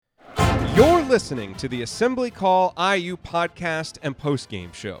You're listening to the Assembly Call IU podcast and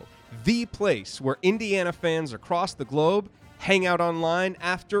postgame show, the place where Indiana fans across the globe hang out online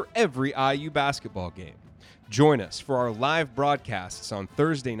after every IU basketball game. Join us for our live broadcasts on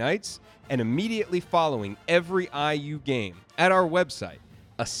Thursday nights and immediately following every IU game at our website,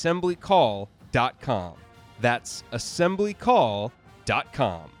 assemblycall.com. That's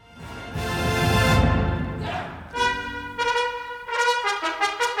assemblycall.com.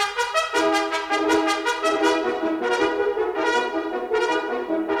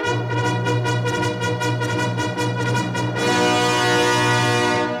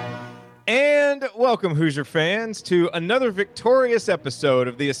 And welcome, Hoosier fans, to another victorious episode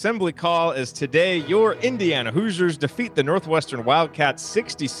of the Assembly Call, as today your Indiana Hoosiers defeat the Northwestern Wildcats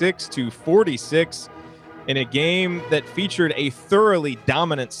 66-46 in a game that featured a thoroughly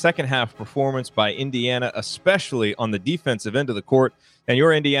dominant second-half performance by Indiana, especially on the defensive end of the court. And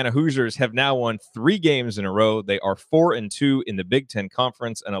your Indiana Hoosiers have now won 3 games in a row. They are 4-2 in the Big Ten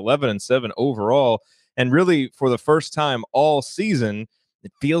Conference and 11-7 overall. And really, for the first time all season,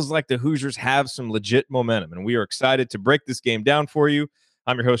 it feels like the Hoosiers have some legit momentum, and we are excited to break this game down for you.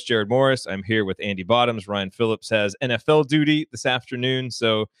 I'm your host, Jared Morris. I'm here with Andy Bottoms. Ryan Phillips has NFL duty this afternoon,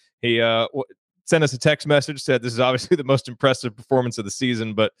 so he sent us a text message, said this is obviously the most impressive performance of the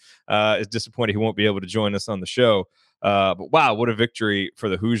season, but is disappointed he won't be able to join us on the show. But wow, what a victory for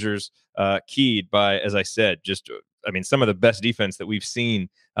the Hoosiers, keyed by, as I said, some of the best defense that we've seen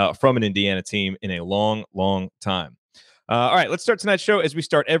from an Indiana team in a long, long time. All right, let's start tonight's show as we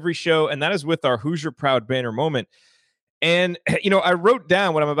start every show, and that is with our Hoosier Proud banner moment. And, I wrote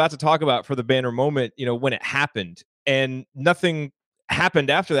down what I'm about to talk about for the banner moment, when it happened, and nothing happened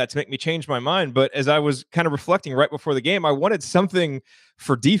after that to make me change my mind. But as I was kind of reflecting right before the game, I wanted something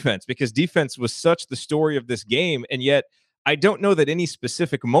for defense, because defense was such the story of this game, and yet I don't know that any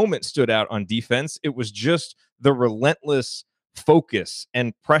specific moment stood out on defense. It was just the relentless focus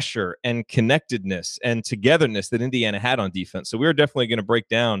and pressure and connectedness and togetherness that Indiana had on defense. So we're definitely going to break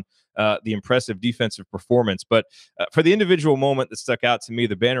down the impressive defensive performance. But for the individual moment that stuck out to me,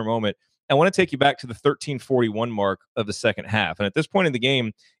 the banner moment, I want to take you back to the 13:41 mark of the second half. And at this point in the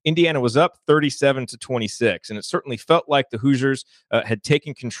game, Indiana was up 37-26. And it certainly felt like the Hoosiers had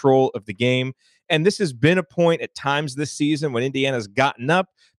taken control of the game. And this has been a point at times this season when Indiana's gotten up,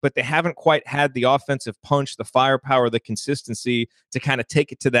 but they haven't quite had the offensive punch, the firepower, the consistency to kind of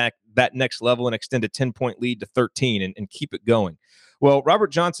take it to that next level and extend a 10-point lead to 13 and keep it going. Well,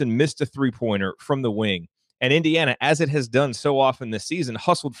 Robert Johnson missed a three-pointer from the wing, and Indiana, as it has done so often this season,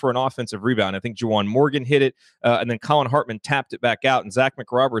 hustled for an offensive rebound. I think Juwan Morgan hit it, and then Collin Hartman tapped it back out, and Zach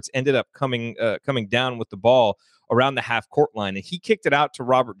McRoberts ended up coming down with the ball around the half-court line, and he kicked it out to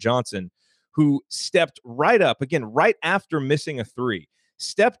Robert Johnson, who stepped right up, again, right after missing a three,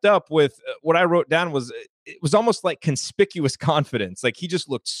 stepped up with what I wrote down was, it was almost like conspicuous confidence. Like, he just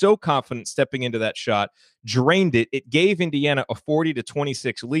looked so confident stepping into that shot, drained it. It gave Indiana a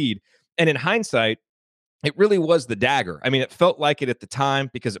 40-26 lead. And in hindsight, it really was the dagger. I mean, it felt like it at the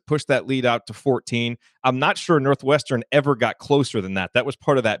time because it pushed that lead out to 14. I'm not sure Northwestern ever got closer than that. That was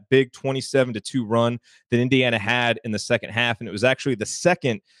part of that big 27-2 run that Indiana had in the second half, and it was actually the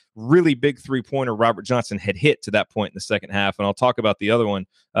second really big three-pointer Robert Johnson had hit to that point in the second half, and I'll talk about the other one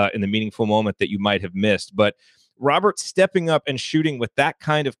in the meaningful moment that you might have missed. But Robert stepping up and shooting with that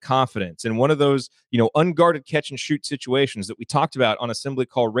kind of confidence in one of those, unguarded catch and shoot situations that we talked about on Assembly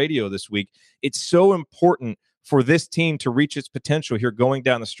Call Radio this week. It's so important for this team to reach its potential here going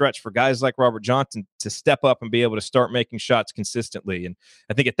down the stretch, for guys like Robert Johnson to step up and be able to start making shots consistently. And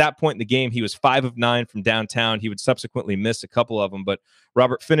I think at that point in the game, he was 5 of 9 from downtown. He would subsequently miss a couple of them, but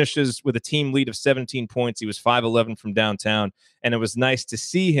Robert finishes with a team lead of 17 points. He was 5-11 from downtown, and it was nice to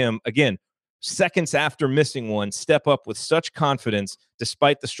see him, again, seconds after missing one, step up with such confidence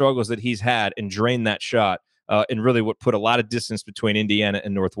despite the struggles that he's had and drain that shot, and really what put a lot of distance between Indiana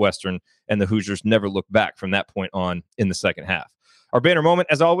and Northwestern, and the Hoosiers never looked back from that point on in the second half. Our banner moment,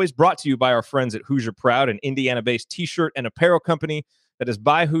 as always, brought to you by our friends at Hoosier Proud, an Indiana-based t-shirt and apparel company that is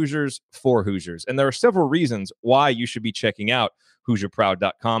by Hoosiers for Hoosiers. And there are several reasons why you should be checking out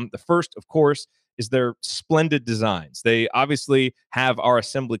HoosierProud.com. The first, of course, is their Splendid designs. They obviously have our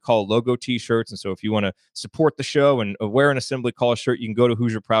Assembly Call logo t-shirts, and so if you want to support the show and wear an Assembly Call shirt, you can go to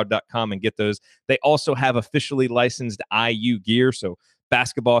HoosierProud.com and get those. They also have officially licensed IU gear, so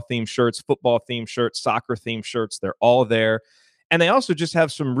basketball-themed shirts, football-themed shirts, soccer-themed shirts, they're all there. And they also just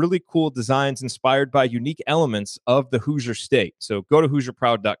have some really cool designs inspired by unique elements of the Hoosier State. So go to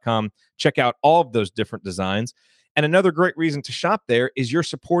HoosierProud.com, check out all of those different designs. And another great reason to shop there is you're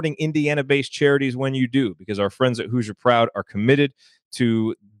supporting Indiana-based charities when you do, because our friends at Hoosier Proud are committed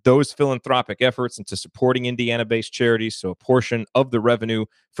to those philanthropic efforts into supporting Indiana-based charities. So a portion of the revenue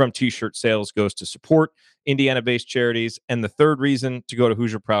from t-shirt sales goes to support Indiana-based charities. And the third reason to go to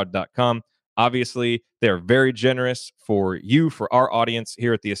HoosierProud.com, obviously, they're very generous for you, for our audience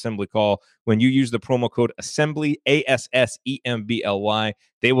here at the Assembly Call. When you use the promo code Assembly, ASSEMBLY,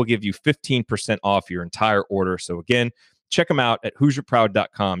 they will give you 15% off your entire order. So again, check them out at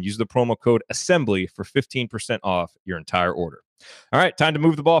HoosierProud.com. Use the promo code Assembly for 15% off your entire order. All right, time to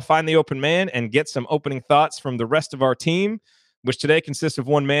move the ball, find the open man, and get some opening thoughts from the rest of our team, which today consists of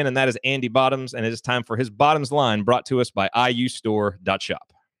one man, and that is Andy Bottoms. And it is time for his Bottoms line, brought to us by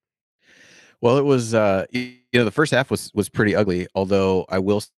IUStore.shop. Well, it was the first half was pretty ugly, although I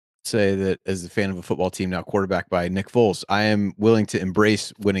will say that as a fan of a football team now quarterbacked by Nick Foles, I am willing to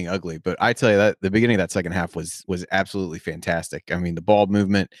embrace winning ugly. But I tell you that the beginning of that second half was absolutely fantastic. I mean, the ball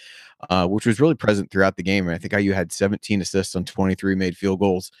movement, which was really present throughout the game. I think IU had 17 assists on 23 made field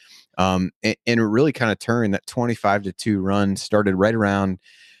goals. And it really kind of turned. That 25-2 run started right around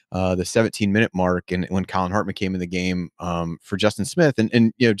the 17-minute mark, and when Collin Hartman came in the game for Justin Smith,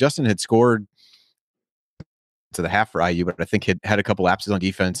 and Justin had scored to the half for IU, but I think had a couple lapses on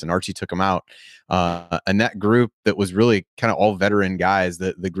defense, and Archie took him out. And that group that was really kind of all veteran guys,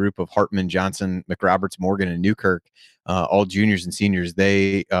 the group of Hartman, Johnson, McRoberts, Morgan, and Newkirk, all juniors and seniors,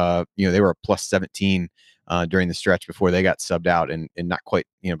 they were a plus 17 during the stretch before they got subbed out, and not quite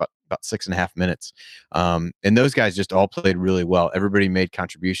about 6.5 minutes. And those guys just all played really well. Everybody made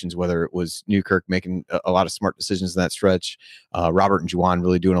contributions, whether it was Newkirk making a lot of smart decisions in that stretch, Robert and Juwan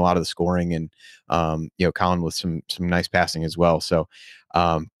really doing a lot of the scoring, and Collin with some nice passing as well. So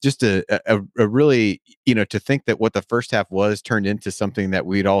just a really, to think that what the first half was turned into something that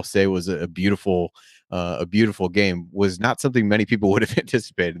we'd all say was a beautiful game was not something many people would have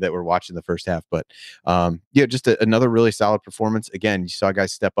anticipated that were watching the first half. But just another really solid performance. Again, you saw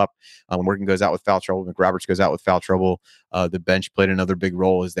guys step up. Morgan goes out with foul trouble. McRoberts goes out with foul trouble. The bench played another big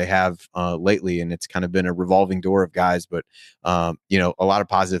role, as they have lately, and it's kind of been a revolving door of guys. But a lot of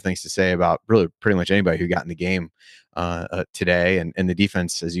positive things to say about really pretty much anybody who got in the game today, and the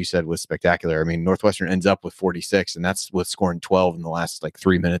defense, as you said, was spectacular. I mean, Northwestern ends up with 46, and that's with scoring 12 in the last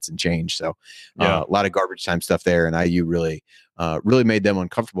 3 minutes and change. So a lot of garbage time stuff there, and IU really made them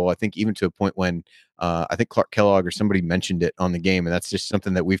uncomfortable. I think even to a point when I think Clark Kellogg or somebody mentioned it on the game, and that's just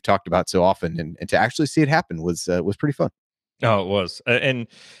something that we've talked about so often, and to actually see it happen was pretty fun. Oh, it was. And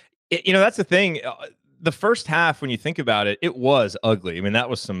that's the thing. The first half, when you think about it, it was ugly. I mean, that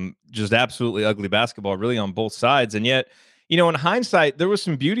was some just absolutely ugly basketball, really, on both sides. And yet, in hindsight, there was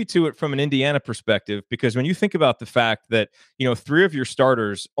some beauty to it from an Indiana perspective, because when you think about the fact that, 3 of your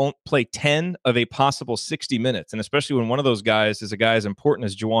starters play 10 of a possible 60 minutes, and especially when one of those guys is a guy as important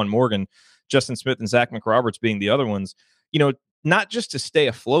as Juwan Morgan, Justin Smith, and Zach McRoberts being the other ones, not just to stay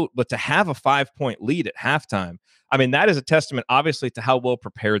afloat, but to have a 5-point lead at halftime. I mean, that is a testament, obviously, to how well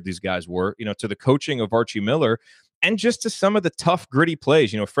prepared these guys were, to the coaching of Archie Miller, and just to some of the tough, gritty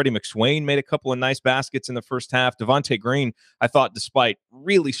plays. Freddie McSwain made a couple of nice baskets in the first half. Devonte Green, I thought, despite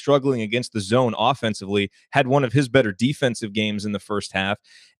really struggling against the zone offensively, had one of his better defensive games in the first half.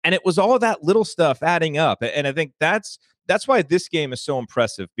 And it was all of that little stuff adding up. And I think that's why this game is so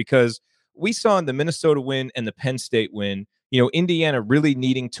impressive, because we saw in the Minnesota win and the Penn State win, Indiana really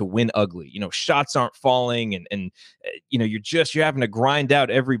needing to win ugly. Shots aren't falling, and you're having to grind out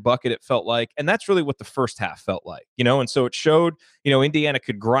every bucket, it felt like. And that's really what the first half felt like, and so it showed, Indiana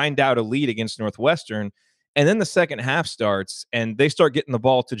could grind out a lead against Northwestern. And then the second half starts, and they start getting the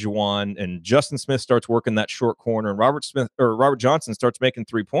ball to Juwan, and Justin Smith starts working that short corner, and Robert Johnson starts making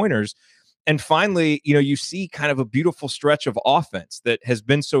 3-pointers. And finally, you see kind of a beautiful stretch of offense that has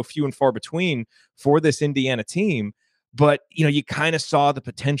been so few and far between for this Indiana team. But, you kind of saw the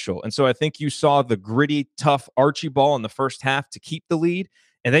potential. And so I think you saw the gritty, tough Archie ball in the first half to keep the lead.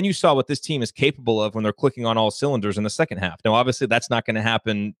 And then you saw what this team is capable of when they're clicking on all cylinders in the second half. Now, obviously, that's not going to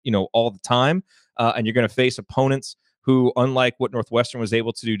happen, all the time. And you're going to face opponents who, unlike what Northwestern was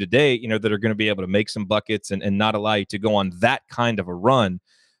able to do today, that are going to be able to make some buckets and not allow you to go on that kind of a run.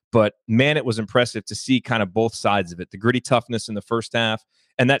 But, man, it was impressive to see kind of both sides of it. The gritty toughness in the first half,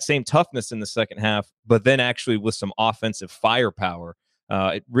 and that same toughness in the second half, but then actually with some offensive firepower.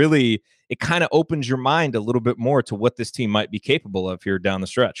 It kind of opens your mind a little bit more to what this team might be capable of here down the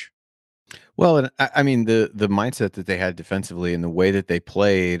stretch. Well, and I mean, the mindset that they had defensively and the way that they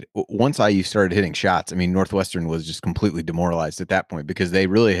played, once IU started hitting shots, I mean, Northwestern was just completely demoralized at that point, because they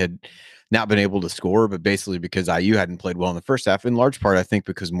really had not been able to score, but basically because IU hadn't played well in the first half, in large part, I think,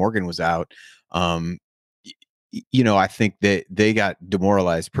 because Morgan was out. I think that they got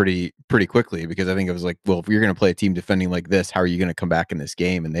demoralized pretty quickly, because I think it was like, well, if you're going to play a team defending like this, how are you going to come back in this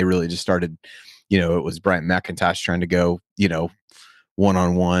game? And they really just started, it was Bryant McIntosh trying to go,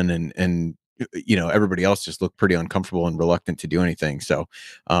 one-on-one, and everybody else just looked pretty uncomfortable and reluctant to do anything. So,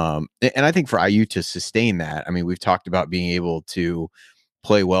 and I think for IU to sustain that, I mean, we've talked about being able to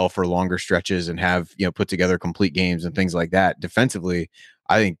play well for longer stretches and have, put together complete games and things like that. Defensively,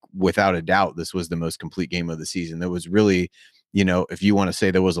 I think without a doubt, this was the most complete game of the season. There was really, if you want to say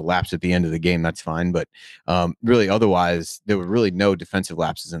there was a lapse at the end of the game, that's fine. But really, otherwise, there were really no defensive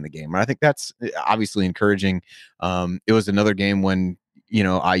lapses in the game. And I think that's obviously encouraging. It was another game when,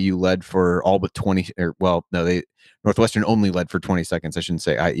 IU led for all but 20, or well, no, Northwestern only led for 20 seconds. I shouldn't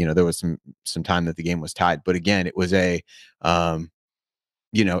say there was some time that the game was tied. But again, it was it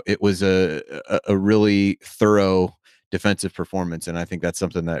was a really thorough defensive performance. And I think that's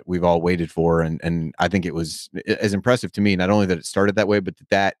something that we've all waited for. And I think it was as impressive to me, not only that it started that way, but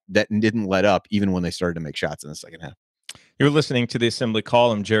that didn't let up even when they started to make shots in the second half. You're listening to the Assembly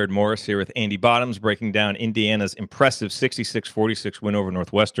Call. I'm Jared Morris here with Andy Bottoms, breaking down Indiana's impressive 66-46 win over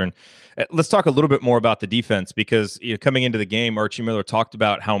Northwestern. Let's talk a little bit more about the defense, because coming into the game, Archie Miller talked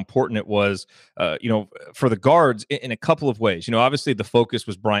about how important it was, for the guards in a couple of ways. Obviously the focus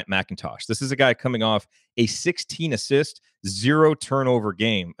was Bryant McIntosh. This is a guy coming off a 16 assist, 0 turnover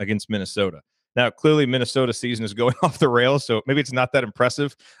game against Minnesota. Now, clearly, Minnesota season is going off the rails, so maybe it's not that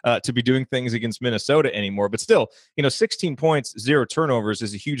impressive to be doing things against Minnesota anymore. But still, 16 points, 0 turnovers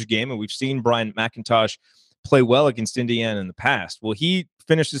is a huge game, and we've seen Brian McIntosh play well against Indiana in the past. Well, he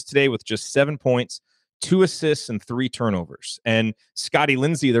finishes today with just 7 points, 2 assists, and 3 turnovers. And Scotty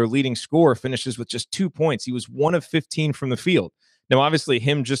Lindsey, their leading scorer, finishes with just 2 points. He was 1 of 15 from the field. Now, obviously,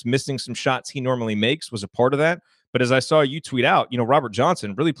 him just missing some shots he normally makes was a part of that. But as I saw you tweet out, Robert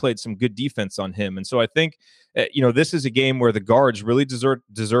Johnson really played some good defense on him. And so I think, this is a game where the guards really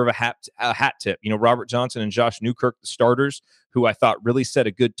deserve a hat tip. Robert Johnson and Josh Newkirk, the starters, who I thought really set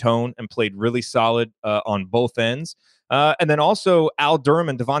a good tone and played really solid on both ends. And then also Al Durham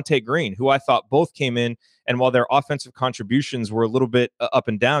and Devonte Green, who I thought both came in. And while their offensive contributions were a little bit up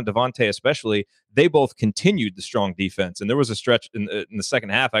and down, Devonte especially, they both continued the strong defense. And there was a stretch in the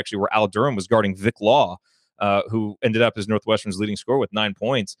second half, actually, where Al Durham was guarding Vic Law, who ended up as Northwestern's leading scorer with 9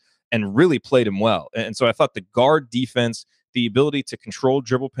 points, and really played him well. And so I thought the guard defense, the ability to control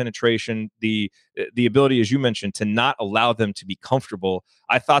dribble penetration, the ability, as you mentioned, to not allow them to be comfortable,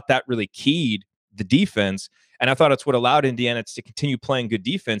 I thought that really keyed the defense. And I thought it's what allowed Indiana to continue playing good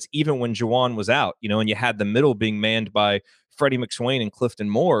defense, even when Juwan was out, and you had the middle being manned by Freddie McSwain and Clifton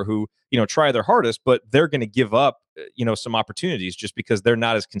Moore, who, try their hardest, but they're going to give up, some opportunities just because they're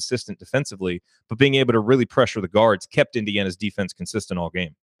not as consistent defensively. But being able to really pressure the guards kept Indiana's defense consistent all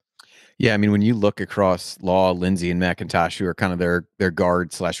game. Yeah, I mean, when you look across Law, Lindsey, and McIntosh, who are kind of their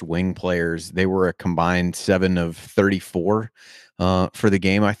guard/wing players, they were a combined 7 of 34 for the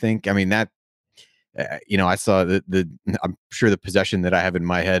game, I think. I mean, that I saw I'm sure the possession that I have in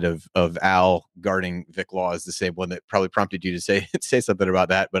my head of Al guarding Vic Law is the same one that probably prompted you to say something about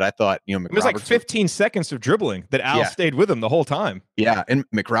that. But I thought, it was like 15 seconds of dribbling that Al stayed with him the whole time. Yeah, and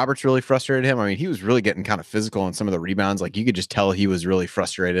McRoberts really frustrated him. I mean, he was really getting kind of physical on some of the rebounds. Like, you could just tell he was really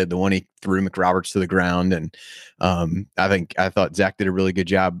frustrated. The one he threw McRoberts to the ground, and I thought Zach did a really good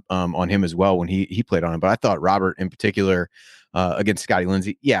job on him as well when he played on him. But I thought Robert in particular against Scotty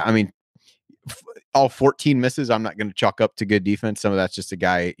Lindsey. Yeah, I mean, all 14 misses, I'm not going to chalk up to good defense. Some of that's just a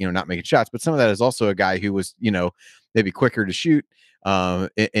guy, not making shots, but some of that is also a guy who was, maybe quicker to shoot.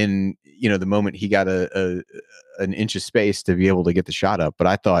 And the moment he got an inch of space to be able to get the shot up. But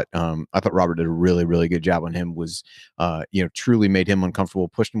I thought Robert did a really, really good job on him. Was, truly made him uncomfortable,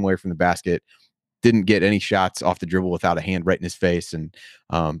 pushed him away from the basket, didn't get any shots off the dribble without a hand right in his face. And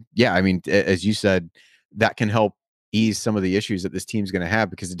I mean, as you said, that can help ease some of the issues that this team's going to have,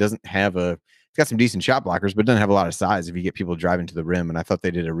 because it's got some decent shot blockers, but it doesn't have a lot of size if you get people driving to the rim. And I thought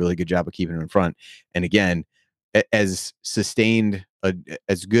they did a really good job of keeping him in front. And again, as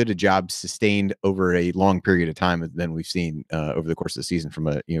good a job sustained over a long period of time than we've seen over the course of the season from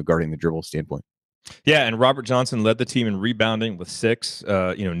a guarding the dribble standpoint. Yeah, and Robert Johnson led the team in rebounding with 6.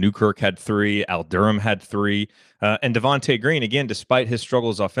 Newkirk had 3, Al Durham had 3, and Devonte Green, again, despite his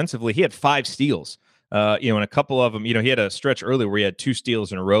struggles offensively, he had 5 steals. And a couple of them, he had a stretch earlier where he had 2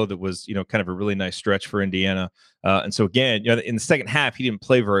 steals in a row that was, kind of a really nice stretch for Indiana. And so again, in the second half, he didn't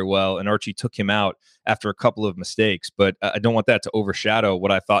play very well, and Archie took him out after a couple of mistakes. But I don't want that to overshadow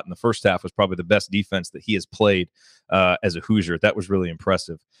what I thought in the first half was probably the best defense that he has played as a Hoosier. That was really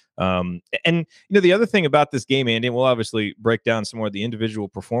impressive. And the other thing about this game, Andy, and we'll obviously break down some more of the individual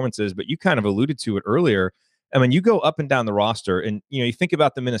performances, but you kind of alluded to it earlier. I mean, you go up and down the roster and, you think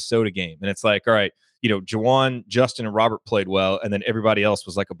about the Minnesota game and it's like, all right, Juwan, Justin, and Robert played well, and then everybody else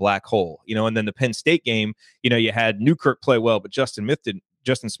was like a black hole, and then the Penn State game, you had Newkirk play well, but Justin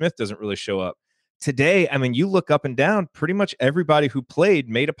Smith doesn't really show up. Today, I mean, you look up and down, pretty much everybody who played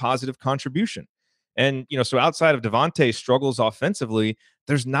made a positive contribution. And, so outside of Devonte's struggles offensively,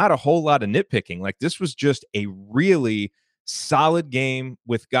 there's not a whole lot of nitpicking. Like, this was just a really solid game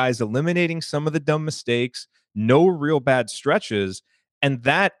with guys eliminating some of the dumb mistakes, no real bad stretches. And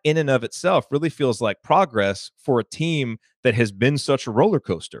that in and of itself really feels like progress for a team that has been such a roller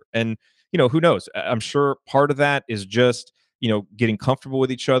coaster. And, who knows? I'm sure part of that is just, getting comfortable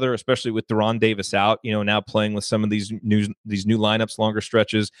with each other, especially with Deron Davis out, now playing with some of these new lineups, longer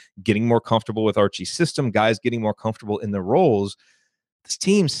stretches, getting more comfortable with Archie's system, guys getting more comfortable in their roles. This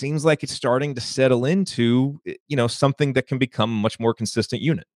team seems like it's starting to settle into, something that can become a much more consistent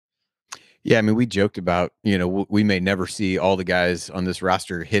unit. Yeah, I mean, we joked about, we may never see all the guys on this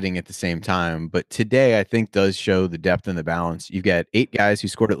roster hitting at the same time, but today I think does show the depth and the balance. You've got 8 guys who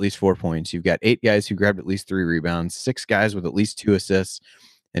scored at least 4 points. You've got 8 guys who grabbed at least 3 rebounds, 6 guys with at least 2 assists,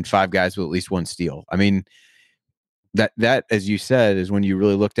 and 5 guys with at least 1 steal. I mean, that as you said, is when you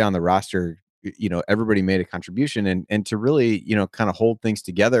really look down the roster, everybody made a contribution, and to really, kind of hold things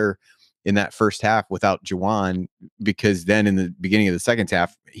together in that first half without Juwan, because then in the beginning of the second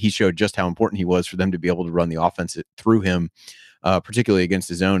half, he showed just how important he was for them to be able to run the offense through him, particularly against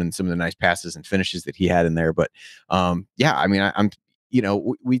his own and some of the nice passes and finishes that he had in there. But yeah, I mean, I'm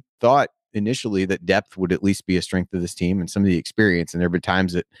we thought initially that depth would at least be a strength of this team and some of the experience. And there have been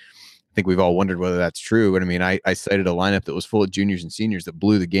times that I think we've all wondered whether that's true. But I mean, I cited a lineup that was full of juniors and seniors that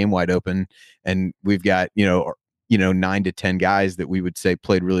blew the game wide open. And we've got, 9 to 10 guys that we would say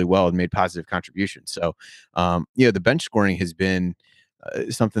played really well and made positive contributions. So, the bench scoring has been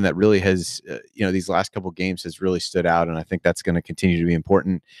something that really has, these last couple of games has really stood out. And I think that's going to continue to be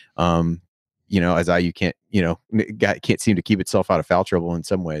important. As IU can't seem to keep itself out of foul trouble in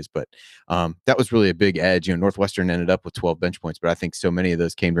some ways, but that was really a big edge. Northwestern ended up with 12 bench points, but I think so many of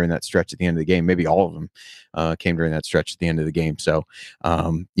those came during that stretch at the end of the game. Maybe all of them came during that stretch at the end of the game. So,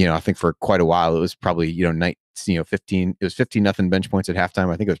 I think for quite a while, it was probably, 15, it was 15-0 bench points at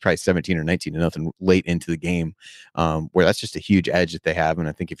halftime. I think it was probably 17 or 19-0 late into the game, where that's just a huge edge that they have. And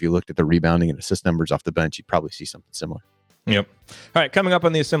I think if you looked at the rebounding and assist numbers off the bench, you'd probably see something similar. Yep. All right, coming up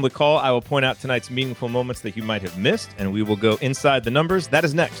on the Assembly Call, I will point out tonight's meaningful moments that you might have missed, and we will go inside the numbers. That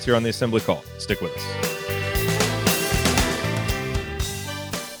is next here on the Assembly Call. Stick with us.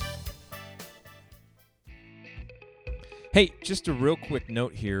 Hey, just a real quick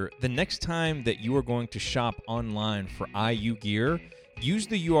note here. The next time that you are going to shop online for IU gear, use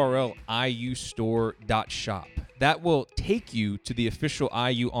the URL iustore.shop. That will take you to the official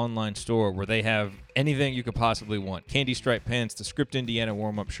IU online store where they have anything you could possibly want. Candy stripe pants, the Script Indiana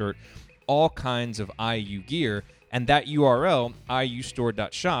warm-up shirt, all kinds of IU gear. And that URL,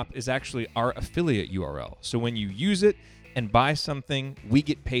 iustore.shop, is actually our affiliate URL. So when you use it and buy something, we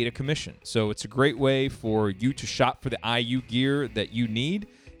get paid a commission. So it's a great way for you to shop for the IU gear that you need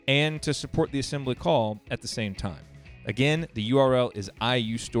and to support the Assembly Call at the same time. Again, the URL is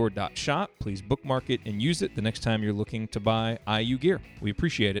iustore.shop. Please bookmark it and use it the next time you're looking to buy IU gear. We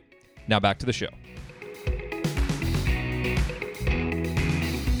appreciate it. Now back to the show.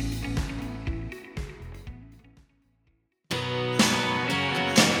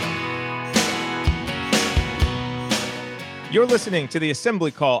 You're listening to the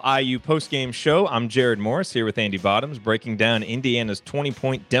Assembly Call IU postgame show. I'm Jared Morris here with Andy Bottoms, breaking down Indiana's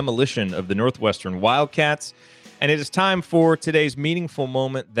 20-point demolition of the Northwestern Wildcats. And it is time for today's meaningful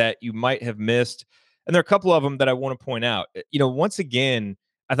moment that you might have missed. And there are a couple of them that I want to point out. Once again,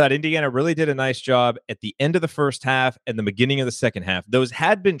 I thought Indiana really did a nice job at the end of the first half and the beginning of the second half. Those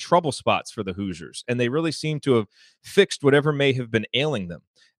had been trouble spots for the Hoosiers, and they really seem to have fixed whatever may have been ailing them.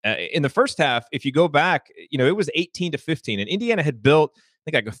 In the first half, if you go back, it was 18-15, and Indiana had built,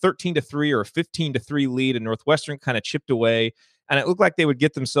 I think, like a 13-3 or a 15-3 lead, and Northwestern kind of chipped away. And it looked like they would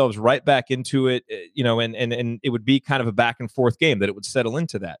get themselves right back into it, and it would be kind of a back and forth game, that it would settle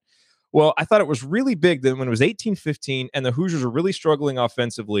into that. Well, I thought it was really big that when it was 18-15 and the Hoosiers were really struggling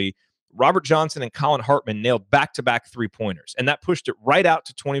offensively, Robert Johnson and Collin Hartman nailed back-to-back three-pointers, and that pushed it right out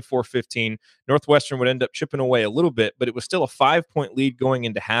to 24-15. Northwestern would end up chipping away a little bit, but it was still a 5-point lead going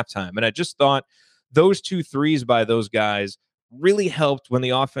into halftime. And I just thought those 2 threes by those guys really helped when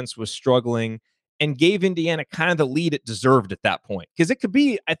the offense was struggling and gave Indiana kind of the lead it deserved at that point. Because it could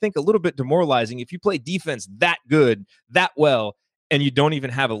be, I think, a little bit demoralizing if you play defense that good, that well, and you don't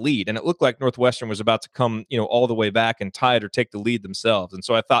even have a lead. And it looked like Northwestern was about to come, all the way back and tie it or take the lead themselves. And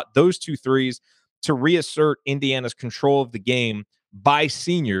so I thought those 2 threes, to reassert Indiana's control of the game by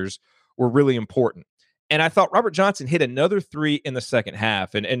seniors were really important. And I thought Robert Johnson hit another three in the second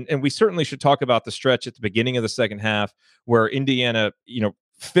half. And we certainly should talk about the stretch at the beginning of the second half where Indiana,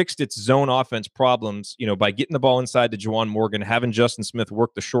 fixed its zone offense problems, by getting the ball inside to Juwan Morgan, having Justin Smith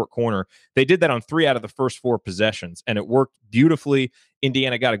work the short corner. They did that on 3 out of the first 4 possessions, and it worked beautifully.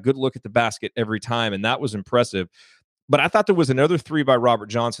 Indiana got a good look at the basket every time, and that was impressive. But I thought there was another three by Robert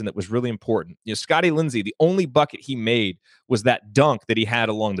Johnson that was really important. Scotty Lindsey, the only bucket he made was that dunk that he had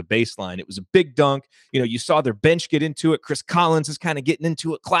along the baseline. It was a big dunk. You saw their bench get into it. Chris Collins is kind of getting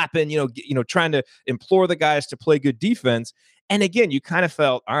into it, clapping, trying to implore the guys to play good defense. And again, you kind of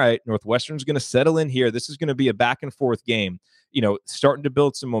felt, all right, Northwestern's going to settle in here. This is going to be a back and forth game, starting to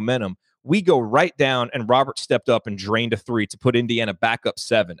build some momentum. We go right down, and Robert stepped up and drained a three to put Indiana back up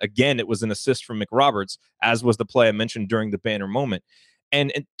 7. Again, it was an assist from McRoberts, as was the play I mentioned during the banner moment.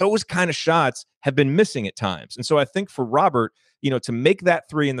 And those kind of shots have been missing at times. And so I think for Robert, to make that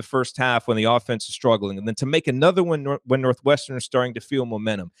three in the first half when the offense is struggling, and then to make another one when Northwestern is starting to feel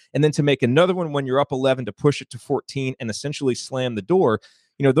momentum, and then to make another one when you're up 11 to push it to 14 and essentially slam the door,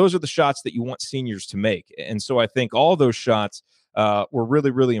 those are the shots that you want seniors to make. And so I think all those shots were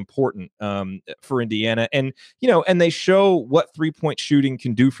really, really important for Indiana. And they show what 3-point shooting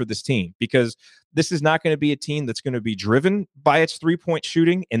can do for this team, because this is not going to be a team that's going to be driven by its 3-point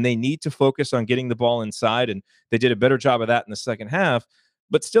shooting, and they need to focus on getting the ball inside. And they did a better job of that in the second half.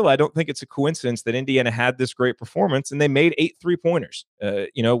 But still, I don't think it's a coincidence that Indiana had this great performance, and they made 8 3-pointers,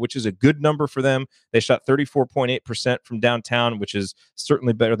 which is a good number for them. They shot 34.8% from downtown, which is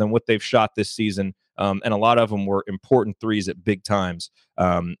certainly better than what they've shot this season. And a lot of them were important threes at big times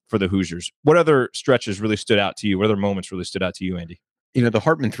for the Hoosiers. What other stretches really stood out to you? What other moments really stood out to you, Andy? The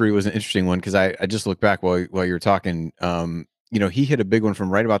Hartman three was an interesting one because I just looked back while you were talking. He hit a big one from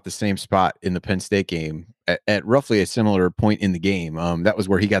right about the same spot in the Penn State game at roughly a similar point in the game. That was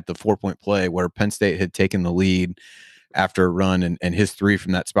where he got the 4-point play where Penn State had taken the lead after a run, and his three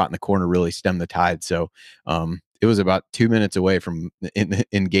from that spot in the corner really stemmed the tide. So it was about 2 minutes away from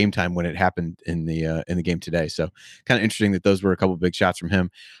in game time when it happened in the game today. So kind of interesting that those were a couple of big shots from him.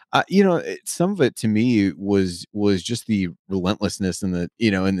 Some of it to me was just the relentlessness in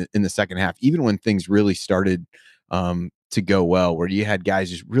the second half, even when things really started to go well, where you had guys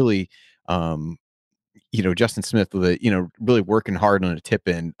just really Justin Smith with really working hard on a tip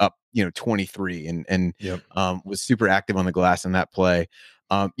in up 23 and Yep. Was super active on the glass in that play.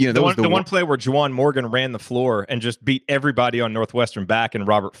 The one play where Juwan Morgan ran the floor and just beat everybody on Northwestern back, and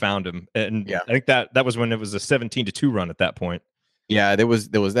Robert found him. And yeah. I think that was when it was a 17-2 run at that point. Yeah, there was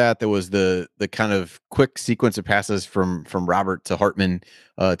that. There was the kind of quick sequence of passes from Robert to Hartman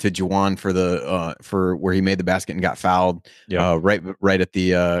to Juwan for where he made the basket and got fouled. Yeah. Right at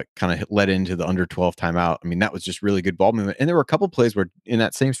the kind of led into the under 12 timeout. I mean, that was just really good ball movement. And there were a couple plays where in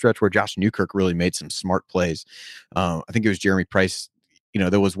that same stretch where Josh Newkirk really made some smart plays. I think it was Jeremy Price.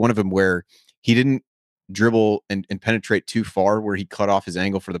 There was one of them where he didn't dribble and penetrate too far where he cut off his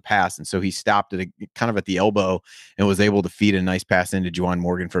angle for the pass, and so he stopped kind of at the elbow and was able to feed a nice pass into Juwan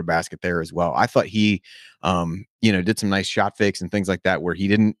Morgan for a basket there as well. I thought he did some nice shot fakes and things like that where he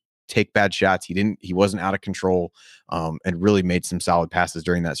didn't take bad shots. He wasn't out of control, and really made some solid passes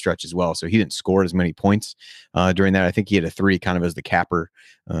during that stretch as well. So he didn't score as many points during that. I think he had a 3 kind of as the capper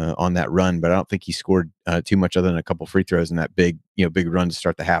on that run, but I don't think he scored too much other than a couple free throws in that big run to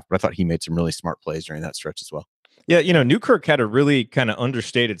start the half. But I thought he made some really smart plays during that stretch as well. Yeah, Newkirk had a really kind of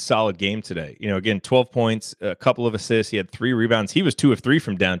understated solid game today. Again, 12 points, a couple of assists. He had 3 rebounds. He was 2 of 3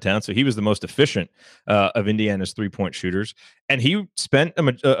 from downtown, so he was the most efficient of Indiana's 3-point shooters. And he spent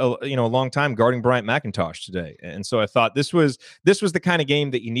a long time guarding Bryant McIntosh today. And so I thought this was the kind of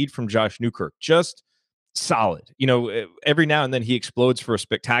game that you need from Josh Newkirk. Just solid. Every now and then he explodes for a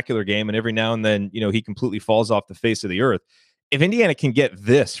spectacular game, and every now and then he completely falls off the face of the earth. If Indiana can get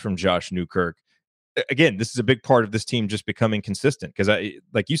this from Josh Newkirk, again, this is a big part of this team just becoming consistent, because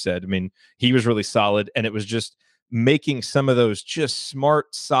like you said, I mean, he was really solid, and it was just making some of those just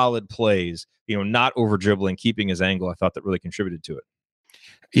smart, solid plays, not over dribbling, keeping his angle. I thought that really contributed to it.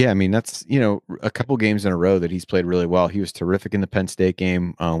 Yeah, I mean, that's, a couple games in a row that he's played really well. He was terrific in the Penn State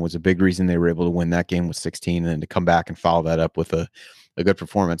game, was a big reason they were able to win that game with 16, and then to come back and follow that up with a good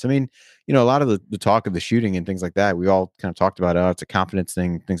performance. I mean, a lot of the talk of the shooting and things like that, we all kind of talked about, it's a confidence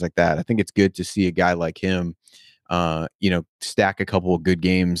thing, things like that. I think it's good to see a guy like him, stack a couple of good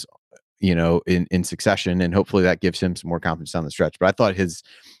games, in succession, and hopefully that gives him some more confidence down the stretch. But I thought his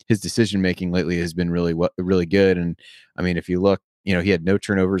decision making lately has been really good. And I mean, if you look, he had no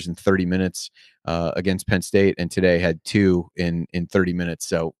turnovers in 30 minutes against Penn State, and today had 2 in 30 minutes.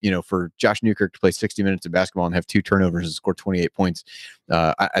 So, for Josh Newkirk to play 60 minutes of basketball and have 2 turnovers and score 28 points,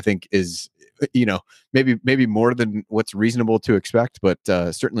 I think is, maybe more than what's reasonable to expect, but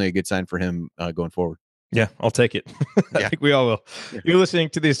certainly a good sign for him going forward. Yeah, I'll take it. I think we all will. Yeah. You're listening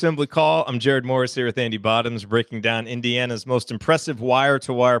to the Assembly Call. I'm Jared Morris here with Andy Bottoms, breaking down Indiana's most impressive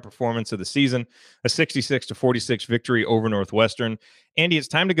wire-to-wire performance of the season, a 66-46 victory over Northwestern. Andy, it's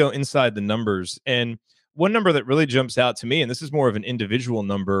time to go inside the numbers. And one number that really jumps out to me, and this is more of an individual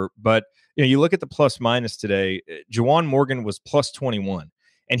number, but you look at the plus-minus today, Juwan Morgan was plus 21.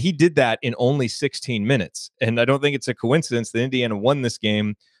 And he did that in only 16 minutes. And I don't think it's a coincidence that Indiana won this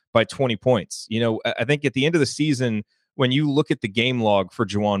game by 20 points. I think at the end of the season, when you look at the game log for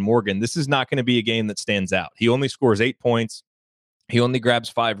Juwan Morgan, this is not going to be a game that stands out. He only scores 8 points. He only grabs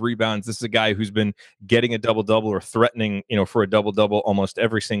 5 rebounds. This is a guy who's been getting a double-double or threatening, for a double-double almost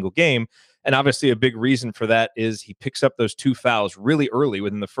every single game. And obviously a big reason for that is he picks up those 2 fouls really early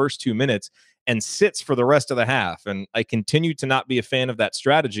within the first 2 minutes and sits for the rest of the half. And I continue to not be a fan of that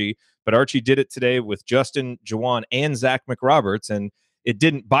strategy, but Archie did it today with Justin, Juwan, and Zach McRoberts. And it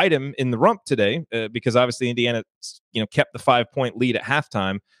didn't bite him in the rump today because obviously Indiana, kept the 5-point lead at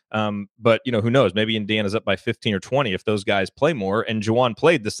halftime. But who knows? Maybe Indiana's up by 15 or 20 if those guys play more. And Juwan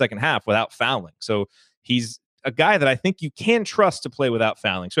played the second half without fouling, so he's a guy that I think you can trust to play without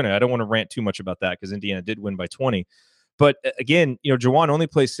fouling. So anyway, I don't want to rant too much about that because Indiana did win by 20. But again, Juwan only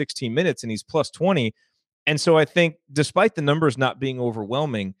plays 16 minutes and he's plus 20. And so I think despite the numbers not being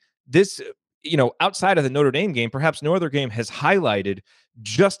overwhelming, this outside of the Notre Dame game, perhaps no other game has highlighted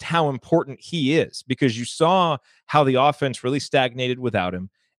just how important he is, because you saw how the offense really stagnated without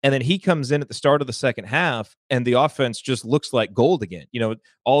him. And then he comes in at the start of the second half and the offense just looks like gold again.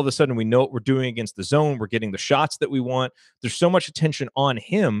 All of a sudden we know what we're doing against the zone. We're getting the shots that we want. There's so much attention on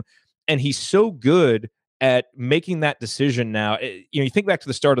him, and he's so good at making that decision now. You think back to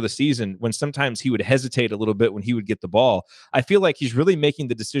the start of the season when sometimes he would hesitate a little bit when he would get the ball. I feel like he's really making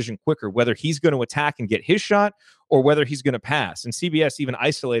the decision quicker, whether he's going to attack and get his shot or whether he's going to pass. And CBS even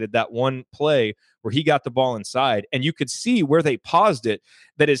isolated that one play where he got the ball inside, and you could see where they paused it,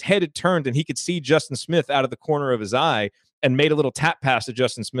 that his head had turned and he could see Justin Smith out of the corner of his eye and made a little tap pass to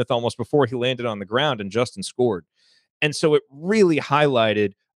Justin Smith almost before he landed on the ground, and Justin scored. And so it really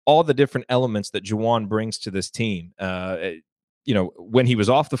highlighted all the different elements that Juwan brings to this team, when he was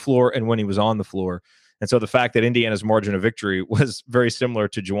off the floor and when he was on the floor. And so the fact that Indiana's margin of victory was very similar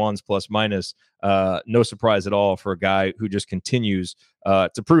to Juwan's plus minus, no surprise at all for a guy who just continues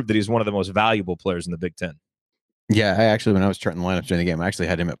to prove that he's one of the most valuable players in the Big Ten. Yeah, I actually, when I was charting the lineups during the game, I actually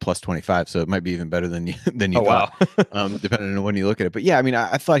had him at plus 25, so it might be even better than you thought, depending on when you look at it. But yeah, I mean,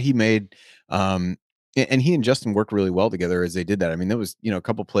 I thought he made, and he and Justin worked really well together as they did that. I mean, there was, a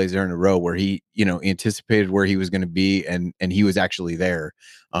couple plays there in a row where he, anticipated where he was going to be, and he was actually there.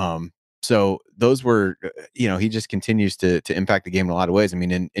 So those were, he just continues to impact the game in a lot of ways. I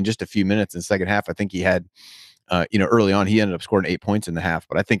mean, in just a few minutes in the second half, I think he had, early on, he ended up scoring 8 points in the half,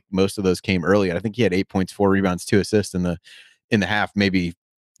 but I think most of those came early. And I think he had 8 points, 4 rebounds, 2 assists in the half, maybe,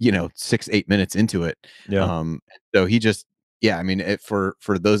 6-8 minutes into it. Yeah. So he just, yeah, I mean, for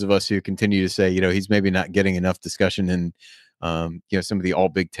those of us who continue to say, he's maybe not getting enough discussion in, some of the all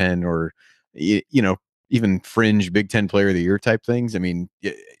Big Ten or, even fringe Big Ten Player of the Year type things. I mean,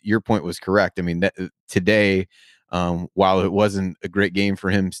 your point was correct. I mean, that today, while it wasn't a great game for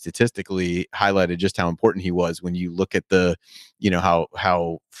him statistically, highlighted just how important he was when you look at the,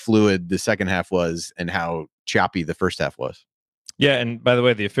 how fluid the second half was and how choppy the first half was. Yeah, and by the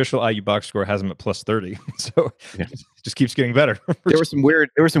way, the official IU box score has him at plus 30, so yeah. It just keeps getting better. There were some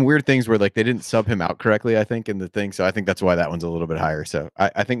weird things where like they didn't sub him out correctly, I think, in the thing. So I think that's why that one's a little bit higher. So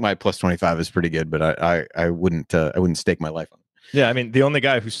I think my plus 25 is pretty good, but I wouldn't stake my life on it. Yeah, I mean, the only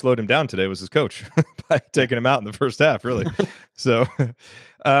guy who slowed him down today was his coach by taking him out in the first half, really. So,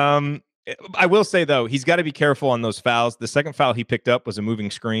 I will say though, he's got to be careful on those fouls. The second foul he picked up was a moving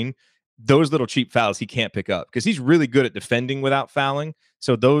screen. Those little cheap fouls he can't pick up because he's really good at defending without fouling.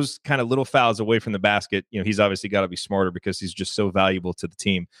 So those kind of little fouls away from the basket, he's obviously got to be smarter because he's just so valuable to the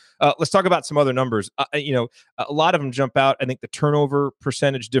team. Let's talk about some other numbers. A lot of them jump out. I think the turnover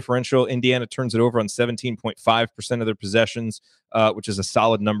percentage differential, Indiana turns it over on 17.5% of their possessions, which is a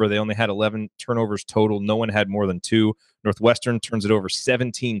solid number. They only had 11 turnovers total. No one had more than 2. Northwestern turns it over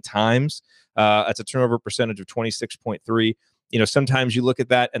 17 times. That's a turnover percentage of 26.3. Sometimes you look at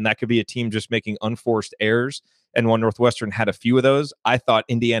that and that could be a team just making unforced errors. And when Northwestern had a few of those, I thought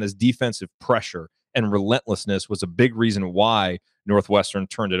Indiana's defensive pressure and relentlessness was a big reason why Northwestern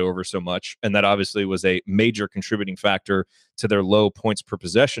turned it over so much. And that obviously was a major contributing factor to their low points per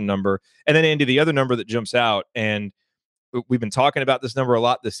possession number. And then, Andy, the other number that jumps out, and we've been talking about this number a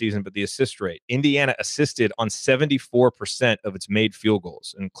lot this season, but the assist rate. Indiana assisted on 74% of its made field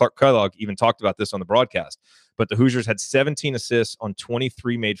goals. And Clark Kellogg even talked about this on the broadcast. But the Hoosiers had 17 assists on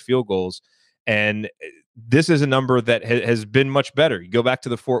 23 made field goals. And this is a number that has been much better. You go back to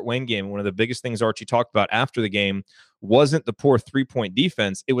the Fort Wayne game. One of the biggest things Archie talked about after the game wasn't the poor three-point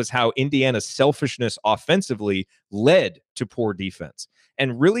defense. It was how Indiana's selfishness offensively led to poor defense.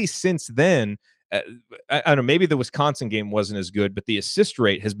 And really since then, I don't know, maybe the Wisconsin game wasn't as good, but the assist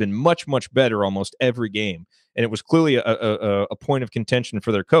rate has been much, much better almost every game. And it was clearly a point of contention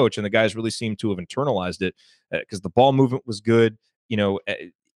for their coach, and the guys really seemed to have internalized it because the ball movement was good.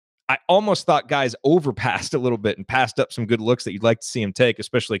 I almost thought guys overpassed a little bit and passed up some good looks that you'd like to see him take,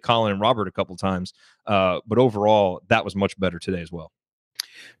 especially Collin and Robert a couple times. But overall, that was much better today as well.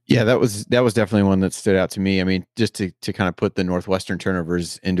 Yeah, that was definitely one that stood out to me. I mean, just to kind of put the Northwestern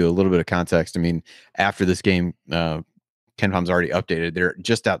turnovers into a little bit of context. I mean, after this game, KenPom's already updated. They're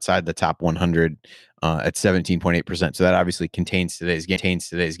just outside the top 100 at 17.8%. So that obviously contains today's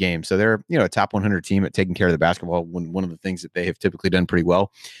game. So they're a top 100 team at taking care of the basketball. One of the things that they have typically done pretty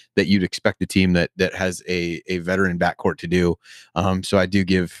well that you'd expect a team that has a veteran backcourt to do. So I do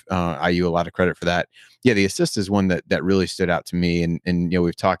give IU a lot of credit for that. Yeah, the assist is one that really stood out to me, and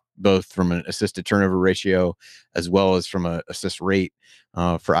we've talked both from an assist to turnover ratio as well as from a assist rate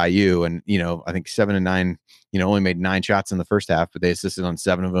for IU, and I think 7 and 9. Only made 9 shots in the first half, but they assisted on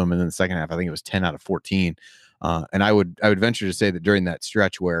 7 of them, and then the second half I think it was 10 out of 14. And I would venture to say that during that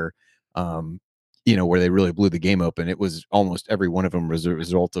stretch where where they really blew the game open, it was almost every one of them was a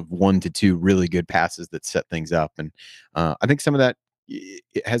result of 1 to 2 really good passes that set things up, and I think some of that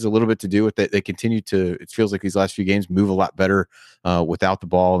it has a little bit to do with that. They continue to, it feels like these last few games move a lot better without the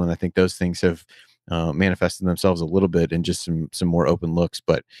ball. And I think those things have manifested themselves a little bit in just some more open looks,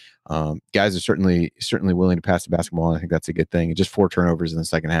 but guys are certainly willing to pass the basketball. And I think that's a good thing. And just 4 turnovers in the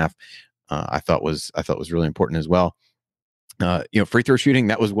second half, I thought was really important as well. Free throw shooting,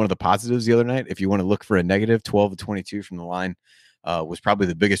 that was one of the positives the other night. If you want to look for a negative, 12 of 22 from the line was probably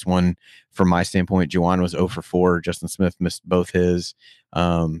the biggest one from my standpoint. Juwan was 0 for 4. Justin Smith missed both his.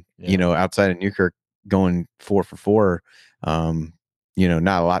 Outside of Newkirk going 4 for 4.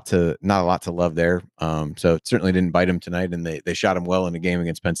 Not a lot to love there. So it certainly didn't bite him tonight, and they shot him well in the game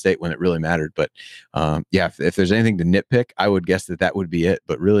against Penn State when it really mattered. But if there's anything to nitpick, I would guess that would be it.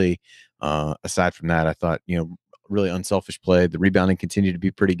 But really, aside from that, I thought really unselfish play. The rebounding continued to be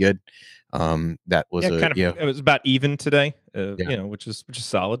pretty good. That was it was about even today, which is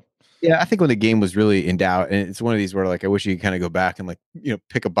solid. Yeah, I think when the game was really in doubt, and it's one of these where I wish you could kind of go back and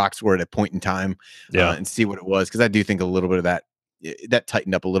pick a box score at a point in time, and see what it was, because I do think a little bit of that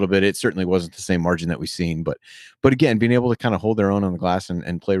tightened up a little bit. It certainly wasn't the same margin that we've seen, but again, being able to kind of hold their own on the glass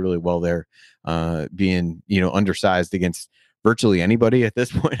and play really well there, being undersized against virtually anybody at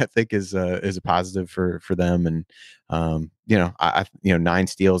this point, I think is a positive for them. And 9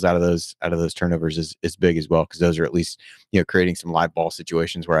 steals out of those turnovers is big as well, because those are at least creating some live ball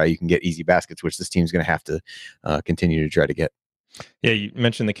situations where you can get easy baskets, which this team's going to have to continue to try to get. Yeah, you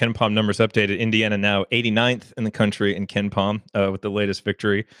mentioned the KenPom numbers updated. Indiana now 89th in the country in KenPom with the latest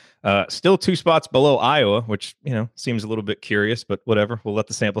victory. Still 2 spots below Iowa, which seems a little bit curious, but whatever. We'll let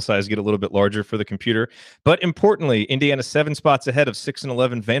the sample size get a little bit larger for the computer. But importantly, Indiana 7 spots ahead of 6 and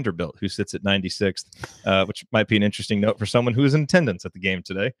 11 Vanderbilt, who sits at 96th, which might be an interesting note for someone who is in attendance at the game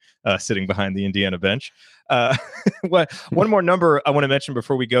today, sitting behind the Indiana bench. One more number I want to mention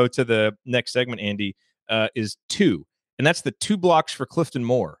before we go to the next segment, Andy, is 2. And that's the 2 blocks for Clifton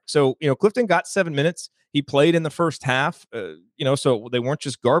Moore. So, Clifton got 7 minutes. He played in the first half, so they weren't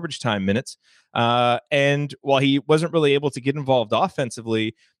just garbage time minutes. And while he wasn't really able to get involved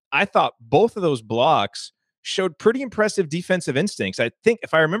offensively, I thought both of those blocks showed pretty impressive defensive instincts. I think,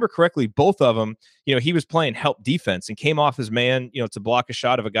 if I remember correctly, both of them, he was playing help defense and came off his man, to block a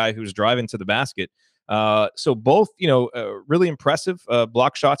shot of a guy who was driving to the basket. So both, really impressive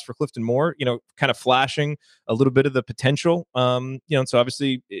block shots for Clifton Moore, kind of flashing a little bit of the potential. So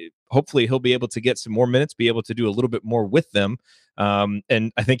obviously, hopefully he'll be able to get some more minutes, be able to do a little bit more with them.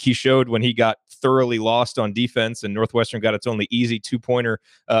 And I think he showed when he got thoroughly lost on defense and Northwestern got its only easy 2-pointer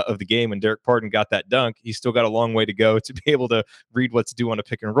of the game, and Derek Pardon got that dunk. He's still got a long way to go to be able to read what to do on a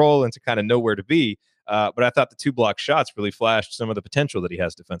pick and roll and to kind of know where to be. But I thought the 2 block shots really flashed some of the potential that he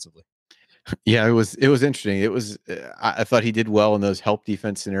has defensively. Yeah, it was interesting. It was I thought he did well in those help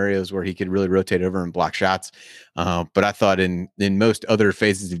defense scenarios where he could really rotate over and block shots. But I thought in most other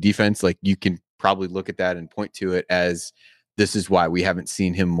phases of defense, like, you can probably look at that and point to it as this is why we haven't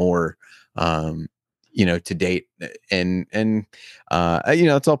seen him more, to date. And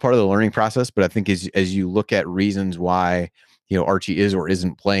it's all part of the learning process. But I think as you look at reasons why, Archie is or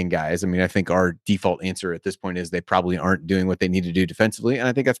isn't playing guys, I mean, I think our default answer at this point is they probably aren't doing what they need to do defensively. And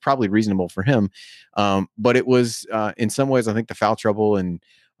I think that's probably reasonable for him. But it was, in some ways, I think the foul trouble and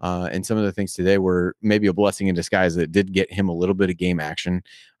some of the things today were maybe a blessing in disguise that did get him a little bit of game action.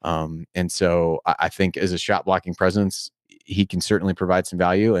 And so I think as a shot blocking presence, he can certainly provide some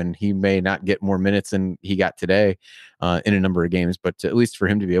value, and he may not get more minutes than he got today in a number of games, but at least for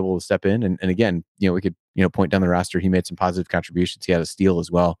him to be able to step in. And again, we could, point down the roster. He made some positive contributions. He had a steal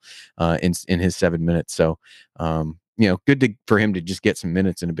as well in his 7 minutes. So, good for him to just get some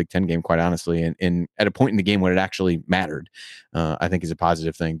minutes in a Big Ten game, quite honestly. And at a point in the game when it actually mattered, I think is a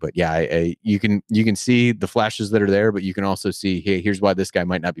positive thing. But yeah, you can see the flashes that are there, but you can also see, hey, here's why this guy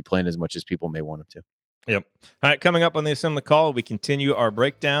might not be playing as much as people may want him to. Yep. All right, coming up on the Assembly Call, we continue our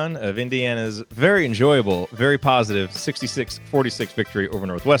breakdown of Indiana's very enjoyable, very positive 66-46 victory over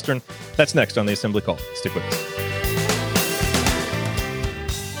Northwestern. That's next on the Assembly Call. Stick with us.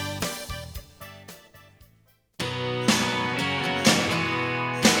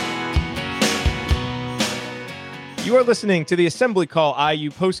 You are listening to the Assembly Call IU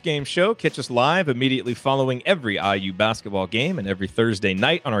postgame show. Catch us live immediately following every IU basketball game and every Thursday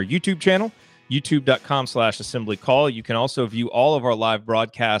night on our YouTube channel, youtube.com/assemblycall. You can also view all of our live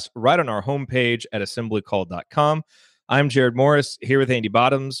broadcasts right on our homepage at assemblycall.com. I'm Jared Morris here with Andy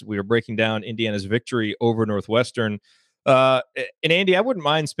Bottoms. We are breaking down Indiana's victory over Northwestern. And Andy, I wouldn't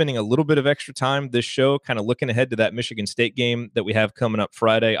mind spending a little bit of extra time this show, kind of looking ahead to that Michigan State game that we have coming up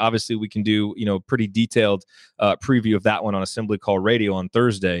Friday. Obviously, we can do, pretty detailed preview of that one on Assembly Call Radio on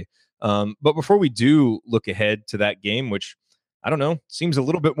Thursday. But before we do look ahead to that game, which I don't know, seems a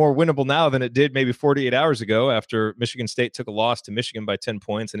little bit more winnable now than it did maybe 48 hours ago after Michigan State took a loss to Michigan by 10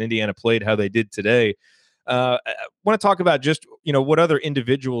 points and Indiana played how they did today. I want to talk about just, what other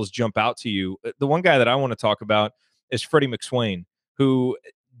individuals jump out to you. The one guy that I want to talk about is Freddie McSwain, who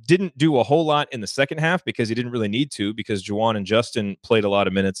didn't do a whole lot in the second half because he didn't really need to, because Juwan and Justin played a lot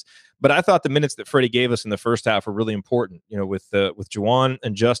of minutes. But I thought the minutes that Freddie gave us in the first half were really important. With Juwan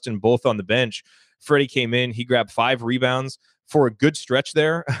and Justin both on the bench, Freddie came in, he grabbed 5 rebounds for a good stretch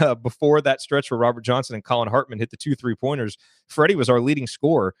there. Before that stretch where Robert Johnson and Collin Hartman hit the 2 3-pointers, Freddie was our leading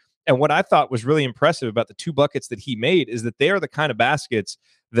scorer. And what I thought was really impressive about the 2 buckets that he made is that they are the kind of baskets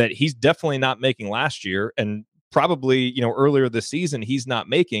that he's definitely not making last year, and probably, earlier this season he's not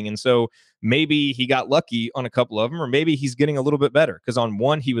making. And so maybe he got lucky on a couple of them, or maybe he's getting a little bit better, because on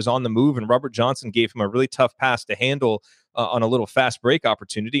one he was on the move and Robert Johnson gave him a really tough pass to handle on a little fast break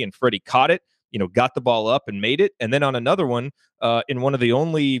opportunity, and Freddie caught it, got the ball up and made it. And then on another one, in one of the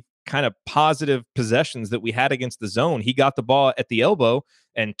only kind of positive possessions that we had against the zone, he got the ball at the elbow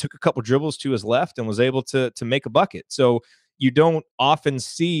and took a couple dribbles to his left and was able to make a bucket. So you don't often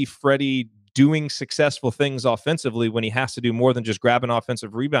see Freddie doing successful things offensively when he has to do more than just grab an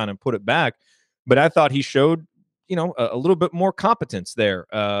offensive rebound and put it back. But I thought he showed, a little bit more competence there,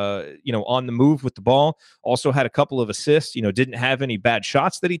 on the move with the ball. Also had a couple of assists, didn't have any bad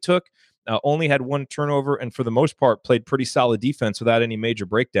shots that he took, only had 1 turnover, and for the most part played pretty solid defense without any major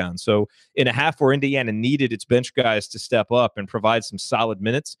breakdown. So in a half where Indiana needed its bench guys to step up and provide some solid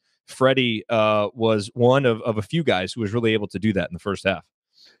minutes, Freddie was one of a few guys who was really able to do that in the first half.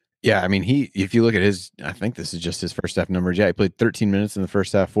 Yeah, I mean, if you look at I think this is just his first half numbers. Yeah, he played 13 minutes in the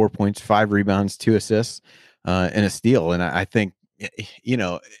first half, 4 points, 5 rebounds, 2 assists, and a steal. And I think,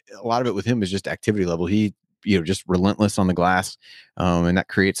 a lot of it with him is just activity level. He, just relentless on the glass, and that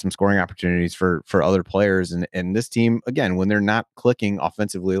creates some scoring opportunities for other players. And this team, again, when they're not clicking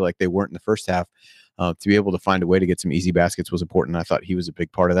offensively like they weren't in the first half, to be able to find a way to get some easy baskets was important. I thought he was a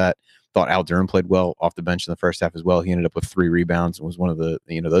big part of that. Thought Al Durham played well off the bench in the first half as well. He ended up with 3 rebounds and was one of the,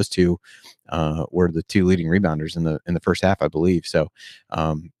 those 2 were the 2 leading rebounders in the first half, I believe. So,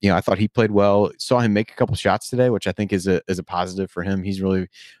 I thought he played well. Saw him make a couple shots today, which I think is a positive for him. He's really,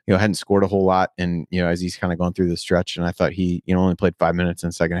 hadn't scored a whole lot, and as he's kind of gone through the stretch. And I thought he, only played 5 minutes in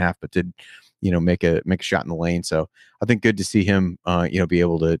the second half, but did, make a shot in the lane. So I think good to see him, be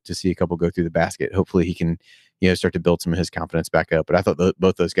able to see a couple go through the basket. Hopefully he can, start to build some of his confidence back up. But I thought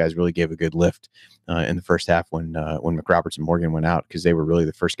both those guys really gave a good lift in the first half when McRoberts and Morgan went out, because they were really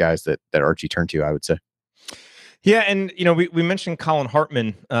the first guys that Archie turned to, I would say. Yeah, and we mentioned Collin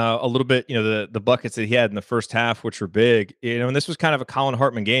Hartman a little bit. The buckets that he had in the first half, which were big. And this was kind of a Collin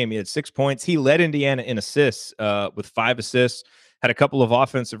Hartman game. He had 6 points. He led Indiana in assists with 5 assists. Had a couple of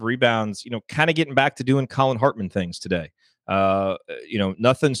offensive rebounds. Kind of getting back to doing Collin Hartman things today.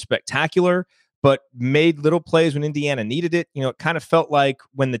 Nothing spectacular, but made little plays when Indiana needed it. It kind of felt like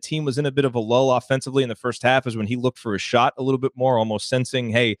when the team was in a bit of a lull offensively in the first half is when he looked for a shot a little bit more, almost sensing,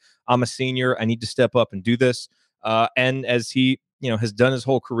 hey, I'm a senior, I need to step up and do this. And as he, has done his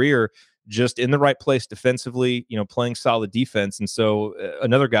whole career, just in the right place defensively, playing solid defense. And so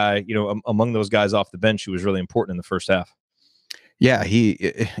another guy, among those guys off the bench who was really important in the first half. Yeah,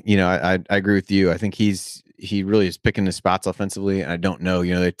 I agree with you. I think he really is picking his spots offensively. And I don't know,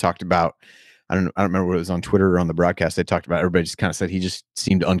 they talked about, I don't remember what it was on Twitter or on the broadcast. They talked about, everybody just kind of said he just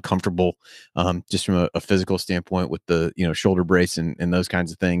seemed uncomfortable, just from a physical standpoint with the, shoulder brace and those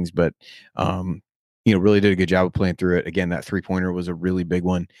kinds of things. But, really did a good job of playing through it. Again, that 3-pointer was a really big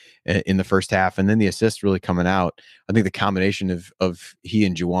one in the first half. And then the assist really coming out. I think the combination of he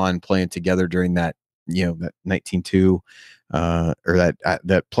and Juwan playing together during that, that 19-2, or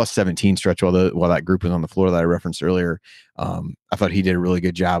that plus 17 stretch while that group was on the floor that I referenced earlier. I thought he did a really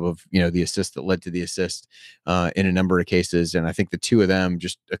good job of, the assist that led to the assist in a number of cases. And I think the two of them,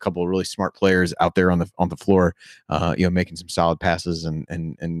 just a couple of really smart players out there on the floor, making some solid passes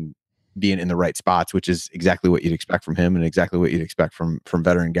and being in the right spots, which is exactly what you'd expect from him and exactly what you'd expect from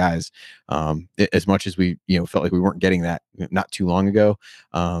veteran guys. As much as we, felt like we weren't getting that not too long ago.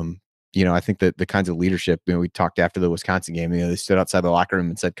 I think that the kinds of leadership, we talked after the Wisconsin game, they stood outside the locker room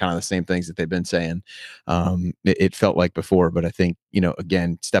and said kind of the same things that they've been saying. It felt like before, but I think,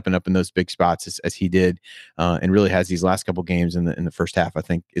 again, stepping up in those big spots as he did, and really has these last couple games in the first half, I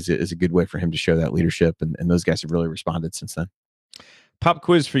think is a good way for him to show that leadership. And those guys have really responded since then. Pop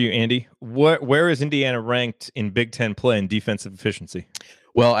quiz for you, Andy. Where is Indiana ranked in Big Ten play and defensive efficiency?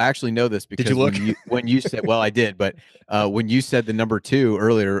 Well, I actually know this because did you look? when you said, well, I did, but when you said the number 2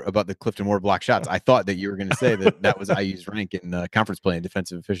 earlier about the Clifton Moore block shots, I thought that you were going to say that was IU's rank in conference play and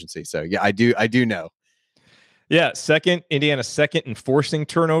defensive efficiency. So yeah, I do know. Yeah, Indiana second in forcing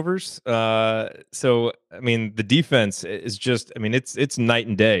turnovers. So I mean, the defense is just, it's night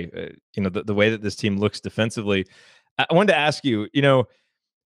and day. The way that this team looks defensively. I wanted to ask you,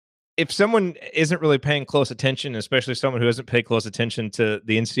 if someone isn't really paying close attention, especially someone who hasn't paid close attention to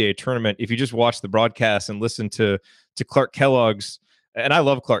the NCAA tournament, if you just watch the broadcast and listen to Clark Kellogg's, and I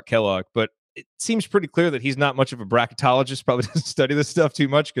love Clark Kellogg, but it seems pretty clear that he's not much of a bracketologist, probably doesn't study this stuff too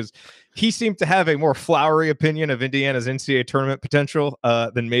much, because he seemed to have a more flowery opinion of Indiana's NCAA tournament potential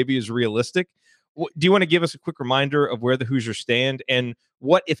than maybe is realistic. Do you want to give us a quick reminder of where the Hoosiers stand and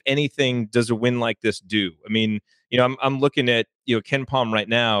what, if anything, does a win like this do? I mean, I'm looking at, Ken Palm right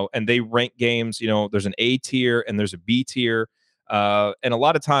now, and they rank games, there's an A tier and there's a B tier. And a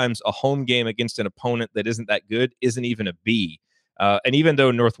lot of times a home game against an opponent that isn't that good isn't even a B. And even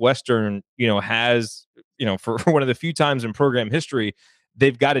though Northwestern, has, for one of the few times in program history,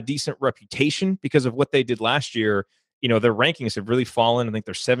 they've got a decent reputation because of what they did last year. Their rankings have really fallen. I think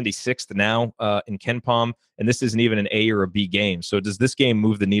they're 76th now in Ken Palm, and this isn't even an A or a B game. So does this game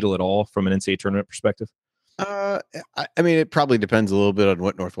move the needle at all from an NCAA tournament perspective? It probably depends a little bit on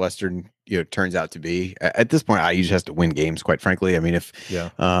what Northwestern, turns out to be. At this point, IU just has to win games, quite frankly. That's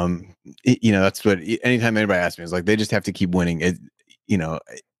what, anytime anybody asks me, is like, they just have to keep winning.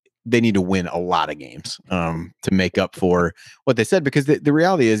 They need to win a lot of games to make up for what they said, because the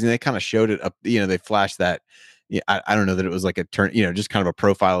reality is, they kind of showed it up, they flashed that. Yeah, I don't know that it was like a turn, just kind of a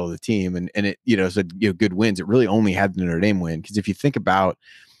profile of the team, and it, said, good wins. It really only had the Notre Dame win, because if you think about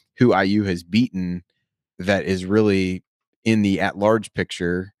who IU has beaten, that is really in the at-large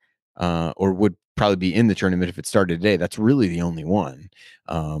picture, or would probably be in the tournament if it started today, that's really the only one.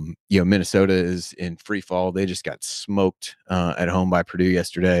 Minnesota is in free fall. They just got smoked at home by Purdue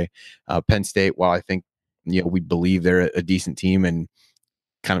yesterday. Penn State, while I think, we believe they're a decent team and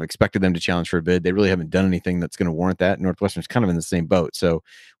kind of expected them to challenge for a bid, they really haven't done anything that's going to warrant that. Northwestern's kind of in the same boat. So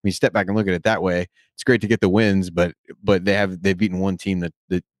when you step back and look at it that way, it's great to get the wins, but they've beaten one team that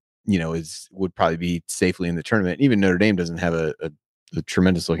would probably be safely in the tournament. Even Notre Dame doesn't have a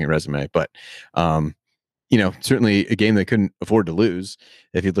tremendous looking resume, but certainly a game they couldn't afford to lose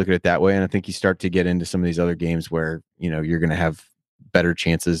if you look at it that way. And I think you start to get into some of these other games where, you're going to have better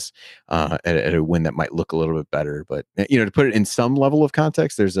chances at a win that might look a little bit better. But, to put it in some level of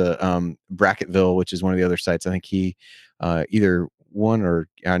context, there's a Bracketville, which is one of the other sites. I think he either won or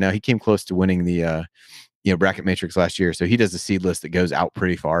now he came close to winning the bracket matrix last year. So he does a seed list that goes out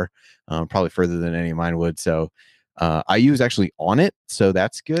pretty far, probably further than any of mine would. So IU is actually on it. So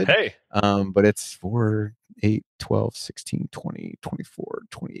that's good. Hey, but it's 4, 8, 12, 16, 20, 24,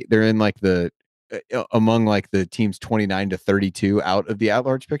 28. They're in like among like the teams 29 to 32 out of the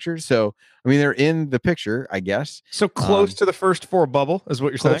at-large picture. So, they're in the picture, I guess. So close to the first 4 bubble is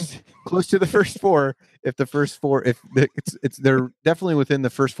what you're saying? Close to the first 4. If the first 4, they're definitely within the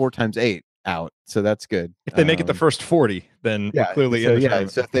first 4 times 8. out, so that's good. If they make it the first 40, then we're Yeah, clearly in the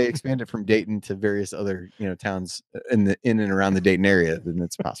tournament. so if they expand it from Dayton to various other towns in and around the Dayton area, then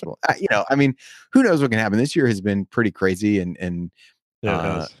it's possible. I mean, who knows what can happen? This year has been pretty crazy, and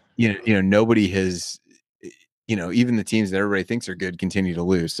Yeah, it has. nobody has. Even the teams that everybody thinks are good continue to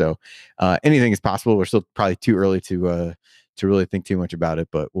lose. So anything is possible. We're still probably too early to really think too much about it,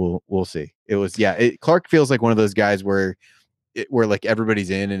 but we'll see. It was Clark feels like one of those guys where like everybody's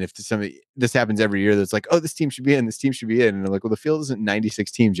in, and if this happens every year, that's like, oh, this team should be in, this team should be in, and they're like, well, the field isn't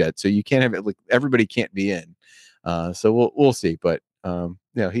 96 teams yet, so you can't have it. Like everybody can't be in. So we'll see. But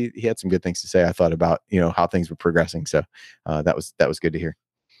he had some good things to say, I thought, about how things were progressing. So that was good to hear.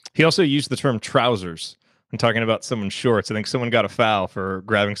 He also used the term trousers. I'm talking about someone's shorts. I think someone got a foul for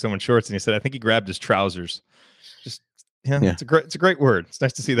grabbing someone's shorts, and he said, I think he grabbed his trousers. Just it's a great word. It's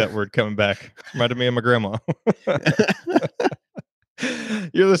nice to see that word coming back. Reminded me of my grandma.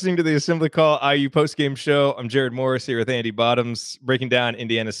 You're listening to the Assembly Call IU postgame show. I'm Jared Morris here with Andy Bottoms, breaking down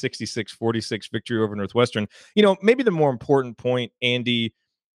Indiana's 66-46 victory over Northwestern. Maybe the more important point, Andy,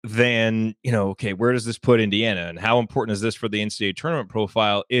 than, okay, where does this put Indiana and how important is this for the NCAA tournament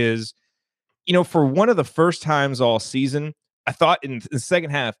profile is, for one of the first times all season, I thought in the second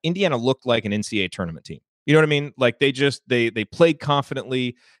half, Indiana looked like an NCAA tournament team. You know what I mean? Like they played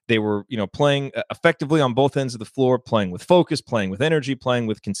confidently. They were, playing effectively on both ends of the floor, playing with focus, playing with energy, playing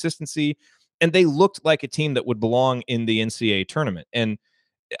with consistency. And they looked like a team that would belong in the NCAA tournament. And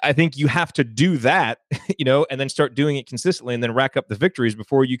I think you have to do that, and then start doing it consistently and then rack up the victories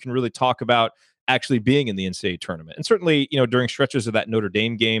before you can really talk about actually being in the NCAA tournament. And certainly, during stretches of that Notre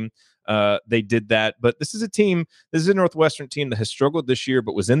Dame game, they did that. But this is a Northwestern team that has struggled this year,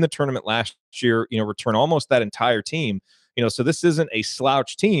 but was in the tournament last year, return almost that entire team. So this isn't a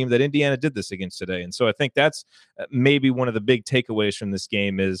slouch team that Indiana did this against today. And so I think that's maybe one of the big takeaways from this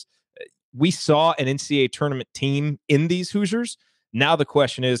game is we saw an NCAA tournament team in these Hoosiers. Now the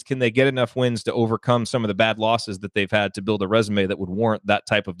question is, can they get enough wins to overcome some of the bad losses that they've had to build a resume that would warrant that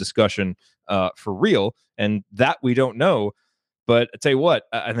type of discussion for real? And that we don't know. But I tell you what,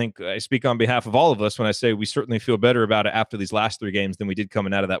 I think I speak on behalf of all of us when I say we certainly feel better about it after these last three games than we did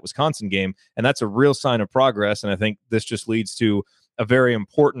coming out of that Wisconsin game. And that's a real sign of progress. And I think this just leads to a very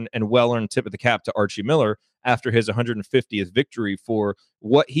important and well-earned tip of the cap to Archie Miller after his 150th victory for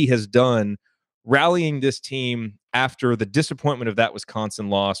what he has done rallying this team after the disappointment of that Wisconsin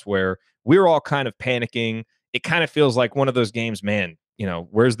loss, where we were all kind of panicking. It kind of feels like one of those games, man,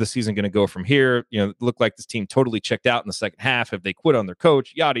 where's the season going to go from here? It looked like this team totally checked out in the second half. Have they quit on their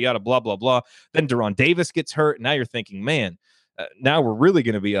coach? Yada, yada, blah, blah, blah. Then Deron Davis gets hurt. And now you're thinking, man, now we're really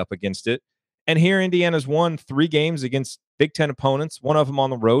going to be up against it. And here Indiana's won 3 games against Big Ten opponents, one of them on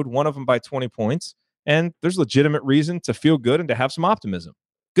the road, one of them by 20 points. And there's legitimate reason to feel good and to have some optimism.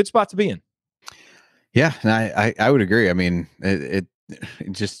 Good spot to be in. Yeah, and I would agree. I mean, it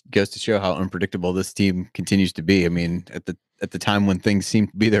just goes to show how unpredictable this team continues to be. I mean, at the time when things seem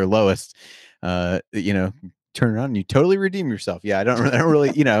to be their lowest, turn around and you totally redeem yourself. Yeah, I don't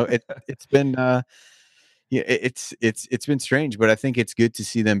really, it's been it's been strange, but I think it's good to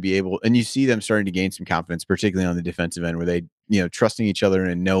see them be able, and you see them starting to gain some confidence, particularly on the defensive end, where they, trusting each other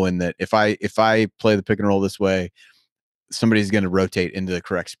and knowing that if I play the pick and roll this way, somebody's going to rotate into the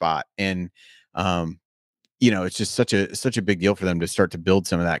correct spot. And it's just such a big deal for them to start to build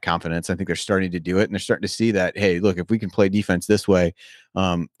some of that confidence. I think they're starting to do it, and they're starting to see that, hey, look, if we can play defense this way,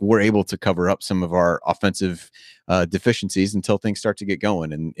 we're able to cover up some of our offensive deficiencies until things start to get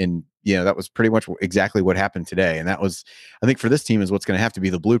going. And that was pretty much exactly what happened today. And that was, I think, for this team is what's going to have to be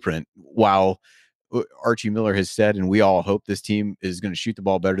the blueprint. While Archie Miller has said, and we all hope this team is going to shoot the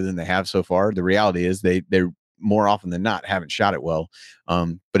ball better than they have so far, the reality is they're more often than not haven't shot it well.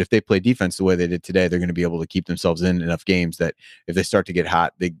 But if they play defense the way they did today, they're going to be able to keep themselves in enough games that if they start to get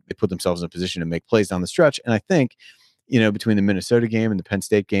hot, they put themselves in a position to make plays down the stretch. And I think, between the Minnesota game and the Penn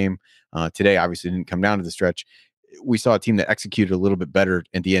State game, today obviously didn't come down to the stretch. We saw a team that executed a little bit better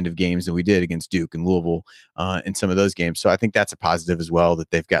at the end of games than we did against Duke and Louisville in some of those games. So I think that's a positive as well,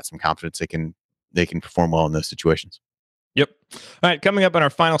 that they've got some confidence they can perform well in those situations. Yep. All right. Coming up on our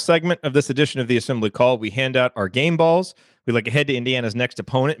final segment of this edition of the Assembly Call, we hand out our game balls. We look ahead to Indiana's next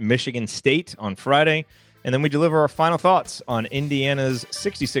opponent, Michigan State, on Friday. And then we deliver our final thoughts on Indiana's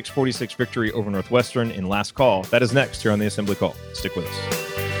 66-46 victory over Northwestern in last call. That is next here on the Assembly Call. Stick with us.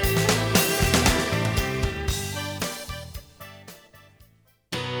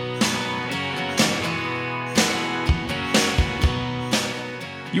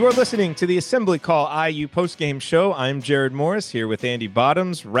 You are listening to the Assembly Call IU postgame show. I'm Jared Morris here with Andy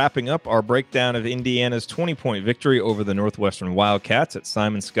Bottoms, wrapping up our breakdown of Indiana's 20-point victory over the Northwestern Wildcats at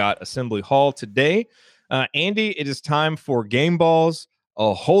Simon Scott Assembly Hall today. Andy, it is time for game balls.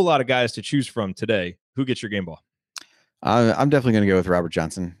 A whole lot of guys to choose from today. Who gets your game ball? I'm definitely going to go with Robert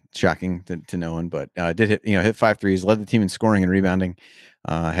Johnson. Shocking to no one, but did hit 5 threes, led the team in scoring and rebounding.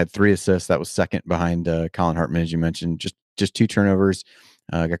 Had 3 assists. That was second behind Collin Hartman, as you mentioned. Just 2 turnovers.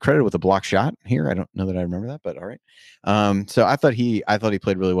 Got credited with a block shot here. I don't know that I remember that, but all right. So I thought he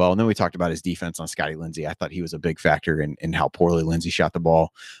played really well. And then we talked about his defense on Scotty Lindsey. I thought he was a big factor in how poorly Lindsey shot the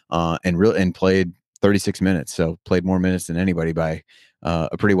ball, and played 36 minutes. So played more minutes than anybody by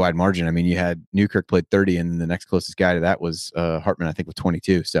a pretty wide margin. I mean, you had Newkirk played 30, and the next closest guy to that was Hartman, I think, with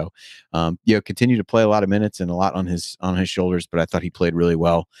 22. So, continue to play a lot of minutes and a lot on his shoulders. But I thought he played really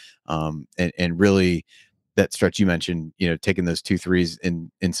well, and really that stretch you mentioned, taking those 2 threes in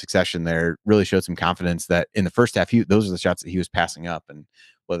succession there really showed some confidence that in the first half, those are the shots that he was passing up, and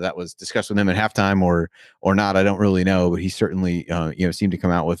whether that was discussed with him at halftime or not, I don't really know, but he certainly seemed to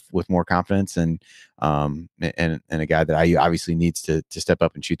come out with more confidence and a guy that IU obviously needs to step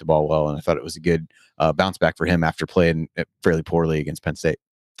up and shoot the ball well. And I thought it was a good bounce back for him after playing fairly poorly against Penn State.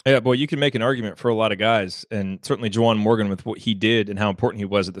 Yeah, boy, you can make an argument for a lot of guys, and certainly Juwan Morgan with what he did and how important he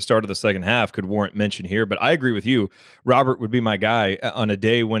was at the start of the second half could warrant mention here. But I agree with you. Robert would be my guy on a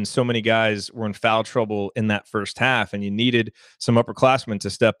day when so many guys were in foul trouble in that first half, and you needed some upperclassmen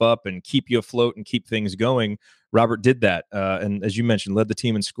to step up and keep you afloat and keep things going. Robert did that, and as you mentioned, led the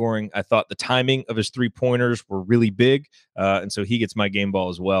team in scoring. I thought the timing of his 3-pointers were really big, and so he gets my game ball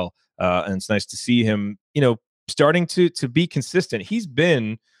as well. And it's nice to see him, starting to be consistent. He's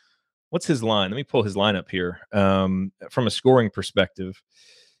been, what's his line? Let me pull his line up here. From a scoring perspective,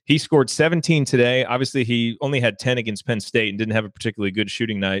 he scored 17 today. Obviously, he only had 10 against Penn State and didn't have a particularly good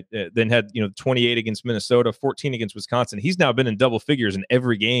shooting night. Then had 28 against Minnesota, 14 against Wisconsin. He's now been in double figures in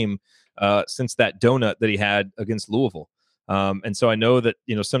every game since that donut that he had against Louisville. And so I know that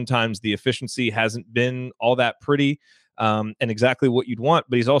sometimes the efficiency hasn't been all that pretty. And exactly what you'd want,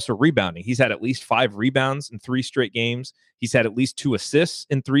 but he's also rebounding. He's had at least 5 rebounds in 3 straight games. He's had at least 2 assists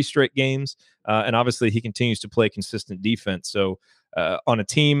in 3 straight games. And obviously he continues to play consistent defense. So on a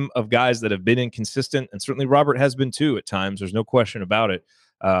team of guys that have been inconsistent, and certainly Robert has been too at times, there's no question about it.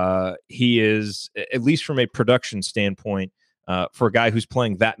 He is, at least from a production standpoint, for a guy who's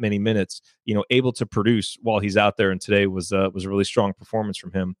playing that many minutes, able to produce while he's out there. And today was a really strong performance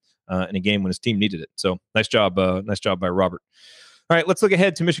from him in a game when his team needed it. So nice job by Robert. All right, let's look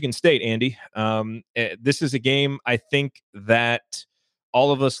ahead to Michigan State, Andy. This is a game I think that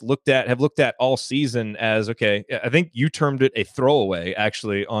all of us have looked at all season as, okay, I think you termed it a throwaway,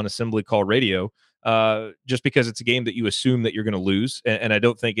 actually, on Assembly Call Radio, just because it's a game that you assume that you're going to lose. And I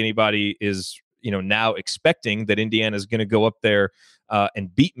don't think anybody is now expecting that Indiana is going to go up there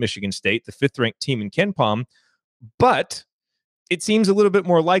and beat Michigan State, the 5th-ranked team in KenPom. But it seems a little bit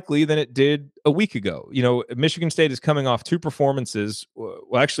more likely than it did a week ago. Michigan State is coming off 2 performances, well,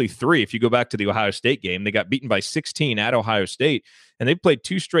 actually 3. If you go back to the Ohio State game, they got beaten by 16 at Ohio State, and they played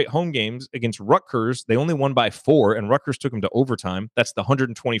 2 straight home games against Rutgers. They only won by 4, and Rutgers took them to overtime. That's the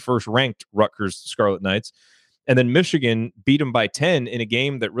 121st ranked Rutgers Scarlet Knights. And then Michigan beat them by 10 in a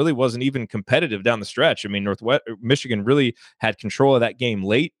game that really wasn't even competitive down the stretch. I mean, Michigan really had control of that game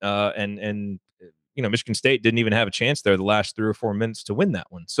late, and Michigan State didn't even have a chance there the last 3 or 4 minutes to win that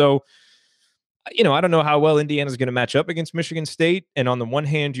one. So, I don't know how well Indiana's going to match up against Michigan State. And on the one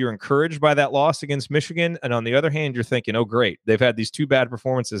hand, you're encouraged by that loss against Michigan. And on the other hand, you're thinking, oh, great, they've had these 2 bad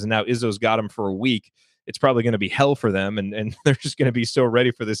performances, and now Izzo's got them for a week. It's probably going to be hell for them. And they're just going to be so ready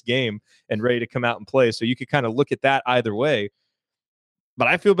for this game and ready to come out and play. So you could kind of look at that either way. But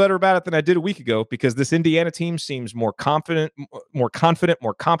I feel better about it than I did a week ago, because this Indiana team seems more confident, more competent,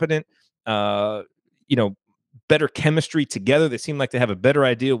 better chemistry together. They seem like they have a better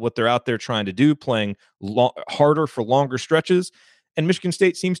idea of what they're out there trying to do, playing harder for longer stretches. And Michigan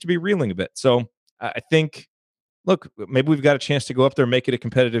State seems to be reeling a bit. So I think, look, maybe we've got a chance to go up there and make it a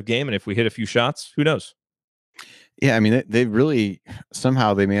competitive game. And if we hit a few shots, who knows? Yeah, I mean, they really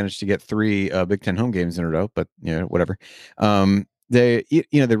somehow they managed to get 3 Big Ten home games in a row, but whatever. They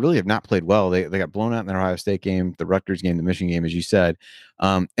really have not played well. They got blown out in the Ohio State game, the Rutgers game, the Michigan game, as you said.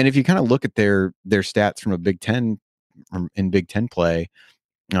 And if you kind of look at their stats from a Big Ten in Big Ten play,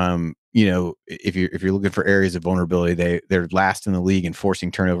 if you're looking for areas of vulnerability, they're last in the league in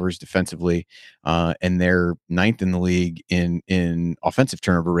forcing turnovers defensively, and they're 9th in the league in offensive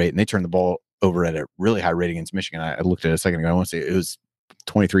turnover rate, and they turn the ball over at a really high rate against Michigan. I looked at it a second ago. I want to say it was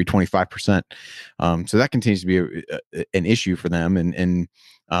 23, 25%. So that continues to be an issue for them. And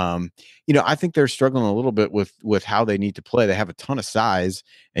I think they're struggling a little bit with how they need to play. They have a ton of size,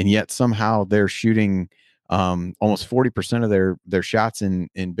 and yet somehow they're shooting almost 40% of their shots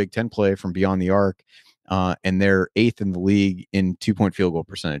in Big Ten play from beyond the arc. And they're 8th in the league in 2-point field goal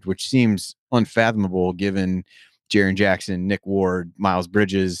percentage, which seems unfathomable given Jaren Jackson, Nick Ward, Miles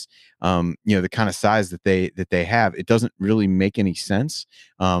Bridges, the kind of size that they have. It doesn't really make any sense.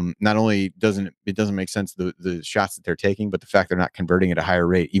 Not only doesn't it make sense the shots that they're taking, but the fact they're not converting at a higher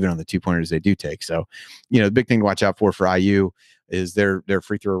rate, even on the 2-pointers they do take. So, the big thing to watch out for IU is their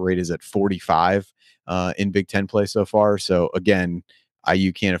free throw rate is at 45 in Big Ten play so far. So again,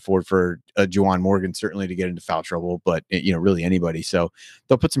 IU can't afford for a Juwan Morgan certainly to get into foul trouble, but really anybody. So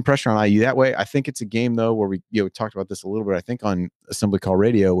they'll put some pressure on IU that way. I think it's a game though where we talked about this a little bit. I think on Assembly Call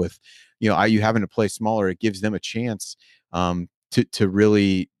Radio with IU having to play smaller, it gives them a chance to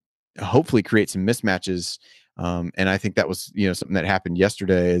really hopefully create some mismatches. And I think that was something that happened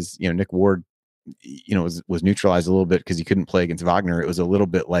yesterday. Is Nick Ward was neutralized a little bit because he couldn't play against Wagner. It was a little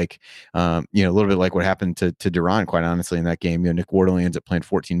bit like, what happened to Durham, quite honestly, in that game. Nick Ward only ends up playing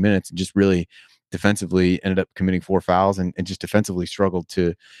 14 minutes and just really defensively ended up committing 4 fouls and just defensively struggled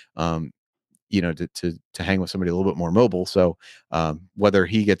to hang with somebody a little bit more mobile. So whether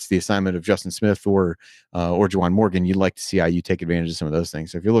he gets the assignment of Justin Smith or Juwan Morgan, you'd like to see IU take advantage of some of those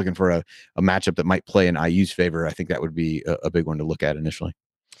things. So if you're looking for a matchup that might play in IU's favor, I think that would be a big one to look at initially.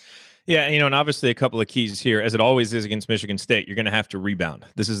 Yeah, and obviously a couple of keys here, as it always is against Michigan State, you're going to have to rebound.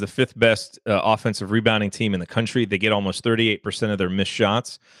 This is the 5th best offensive rebounding team in the country. They get almost 38% of their missed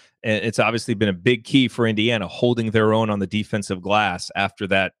shots. And it's obviously been a big key for Indiana holding their own on the defensive glass after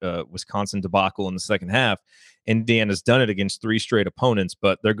that Wisconsin debacle in the second half. Indiana's done it against 3 straight opponents,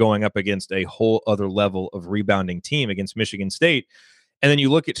 but they're going up against a whole other level of rebounding team against Michigan State. And then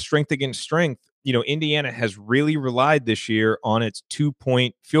you look at strength against strength. Indiana has really relied this year on its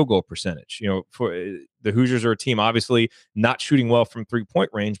 2-point field goal percentage. For the Hoosiers are a team obviously not shooting well from 3-point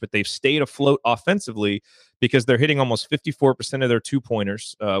range, but they've stayed afloat offensively because they're hitting almost 54% of their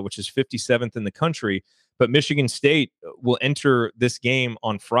 2-pointers, which is 57th in the country. But Michigan State will enter this game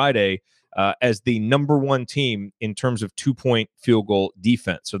on Friday as the number 1 team in terms of 2-point field goal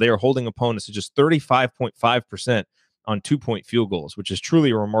defense. So they are holding opponents to just 35.5% on 2-point field goals, which is truly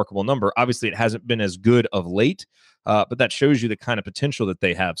a remarkable number. Obviously, it hasn't been as good of late, but that shows you the kind of potential that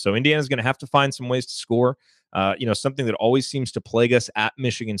they have. So Indiana's going to have to find some ways to score. Something that always seems to plague us at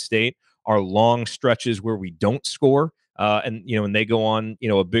Michigan State are long stretches where we don't score. And they go on,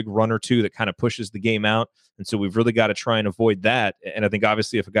 a big run or two that kind of pushes the game out. And so we've really got to try and avoid that. And I think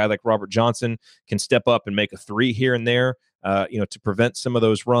obviously if a guy like Robert Johnson can step up and make a 3 here and there, to prevent some of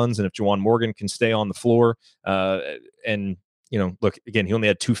those runs, and if Juwan Morgan can stay on the floor, and look, again, he only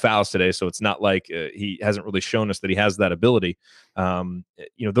had 2 fouls today, so it's not like he hasn't really shown us that he has that ability.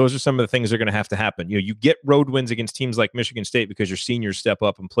 Those are some of the things that are going to have to happen. You get road wins against teams like Michigan State because your seniors step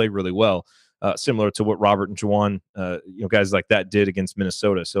up and play really well, similar to what Robert and Juwan, guys like that did against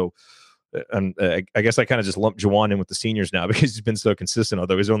Minnesota. So I guess I kind of just lumped Juwan in with the seniors now because he's been so consistent,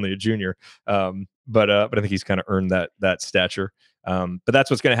 although he's only a junior. But I think he's kind of earned that stature. But that's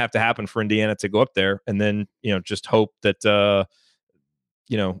what's going to have to happen for Indiana to go up there, and then just hope that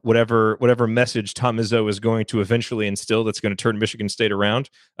whatever message Tom Izzo is going to eventually instill that's going to turn Michigan State around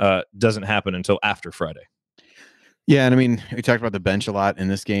doesn't happen until after Friday. Yeah, and I mean, we talked about the bench a lot in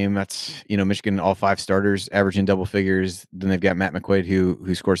this game. That's Michigan, all 5 starters averaging double figures. Then they've got Matt McQuaid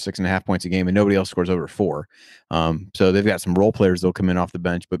who scores 6.5 points a game, and nobody else scores over 4. So they've got some role players that'll come in off the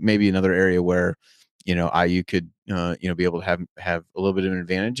bench, but maybe another area where IU could be able to have a little bit of an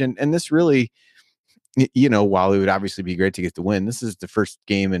advantage. And this really, while it would obviously be great to get the win, this is the first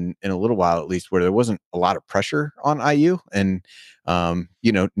game in a little while, at least, where there wasn't a lot of pressure on IU. And,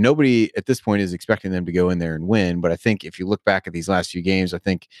 nobody at this point is expecting them to go in there and win. But I think if you look back at these last few games, I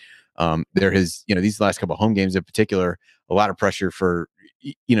think there has, these last couple of home games in particular, a lot of pressure for,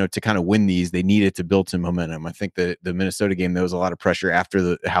 to kind of win these. They needed to build some momentum. I think the Minnesota game, there was a lot of pressure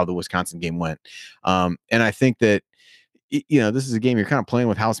after how the Wisconsin game went. And I think that, this is a game you're kind of playing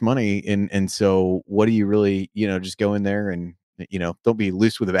with house money. And so what do you really, just go in there and, don't be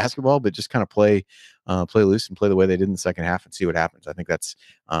loose with the basketball, but just kind of play loose and play the way they did in the second half and see what happens. I think that's,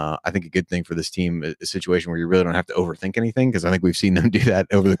 a good thing for this team, a situation where you really don't have to overthink anything. Cause I think we've seen them do that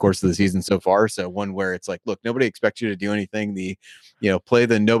over the course of the season so far. So one where it's like, look, nobody expects you to do anything. Play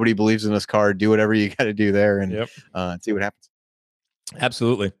the nobody believes in us card, do whatever you got to do there and see what happens.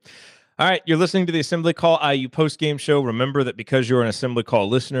 Absolutely. All right, you're listening to the Assembly Call IU postgame show. Remember that because you're an Assembly Call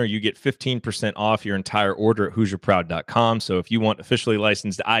listener, you get 15% off your entire order at HoosierProud.com. So if you want officially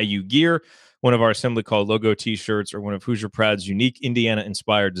licensed IU gear, one of our Assembly Call logo t-shirts, or one of Hoosier Proud's unique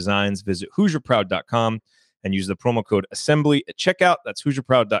Indiana-inspired designs, visit HoosierProud.com and use the promo code ASSEMBLY at checkout. That's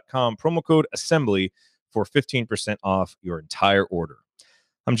HoosierProud.com, promo code ASSEMBLY for 15% off your entire order.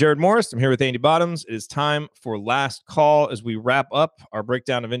 I'm Jared Morris. I'm here with Andy Bottoms. It is time for last call as we wrap up our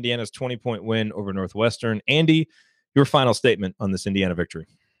breakdown of Indiana's 20-point win over Northwestern. Andy, your final statement on this Indiana victory.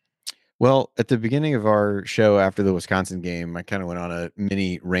 Well, at the beginning of our show after the Wisconsin game, I kind of went on a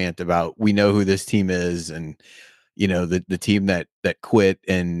mini rant about we know who this team is, and the team that quit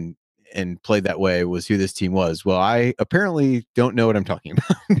and played that way was who this team was. Well, I apparently don't know what I'm talking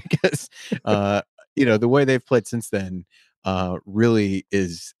about because the way they've played since then really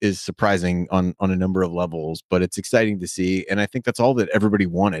is surprising on a number of levels, but it's exciting to see. And I think that's all that everybody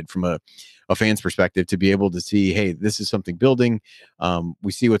wanted from a fan's perspective, to be able to see, hey, this is something building.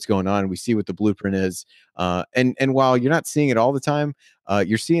 We see what's going on. We see what the blueprint is. And while you're not seeing it all the time,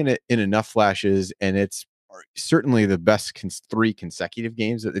 you're seeing it in enough flashes, and it's certainly the best 3 consecutive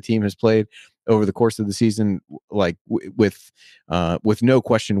games that the team has played over the course of the season, like with no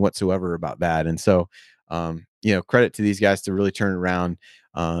question whatsoever about that. And so, credit to these guys to really turn around.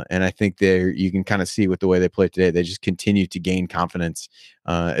 And I think you can kind of see with the way they play today, they just continue to gain confidence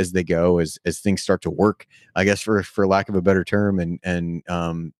as they go, as things start to work, I guess, for lack of a better term. And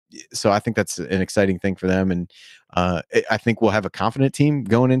so I think that's an exciting thing for them. And I think we'll have a confident team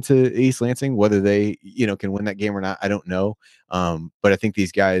going into East Lansing. Whether they, can win that game or not, I don't know. But I think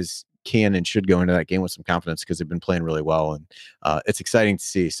these guys can and should go into that game with some confidence because they've been playing really well, and it's exciting to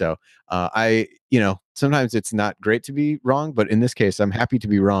see. So sometimes it's not great to be wrong, but in this case, I'm happy to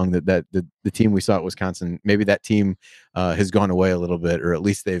be wrong that the team we saw at Wisconsin, maybe that team has gone away a little bit, or at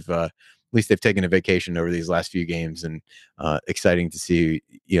least they've taken a vacation over these last few games. And exciting to see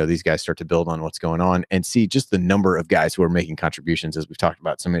these guys start to build on what's going on, and see just the number of guys who are making contributions, as we've talked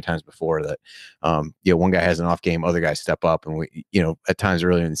about so many times before, that one guy has an off game, other guys step up. And we at times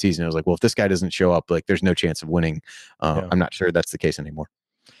earlier in the season, it was like, well, if this guy doesn't show up, like, there's no chance of winning. I'm not sure that's the case anymore.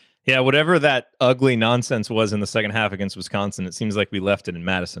 Yeah, whatever that ugly nonsense was in the second half against Wisconsin, it seems like we left it in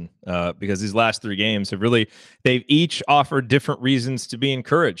Madison, because these last 3 games they've each offered different reasons to be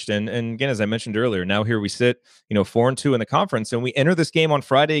encouraged. And again, as I mentioned earlier, now here we sit, 4-2 in the conference, and we enter this game on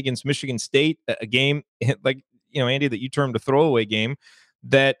Friday against Michigan State, a game like, Andy, that you termed a throwaway game,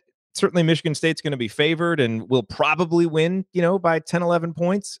 that certainly Michigan State's going to be favored and will probably win, by 10, 11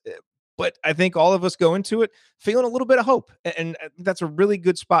 points. But I think all of us go into it feeling a little bit of hope. And that's a really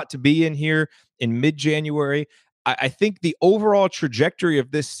good spot to be in here in mid-January. I think the overall trajectory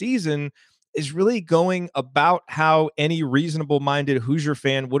of this season is really going about how any reasonable-minded Hoosier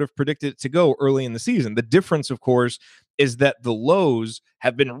fan would have predicted it to go early in the season. The difference, of course, is that the lows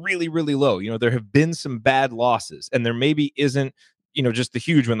have been really, really low. There have been some bad losses, and there maybe isn't, just the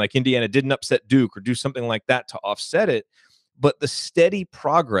huge one, like Indiana didn't upset Duke or do something like that to offset it. But the steady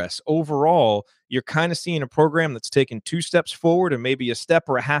progress overall, you're kind of seeing a program that's taken 2 steps forward and maybe a step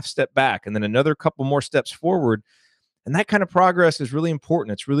or a half step back, and then another couple more steps forward. And that kind of progress is really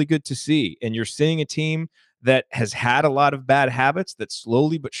important. It's really good to see. And you're seeing a team that has had a lot of bad habits that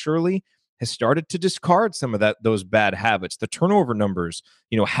slowly but surely has started to discard some of those bad habits. The turnover numbers,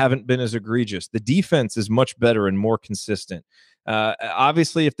 haven't been as egregious. The defense is much better and more consistent.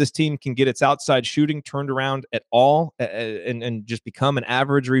 Obviously, if this team can get its outside shooting turned around at all, and just become an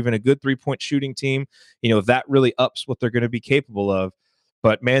average or even a good 3-point shooting team, that really ups what they're going to be capable of.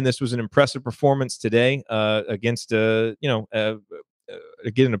 But man, this was an impressive performance today against again,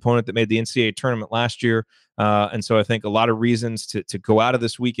 an opponent that made the NCAA tournament last year. And so I think a lot of reasons to go out of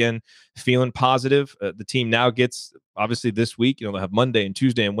this weekend feeling positive. The team now gets, obviously this week, they'll have Monday and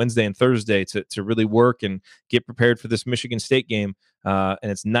Tuesday and Wednesday and Thursday to really work and get prepared for this Michigan State game. And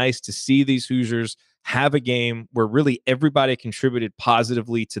it's nice to see these Hoosiers have a game where really everybody contributed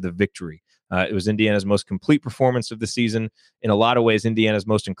positively to the victory. It was Indiana's most complete performance of the season. In a lot of ways, Indiana's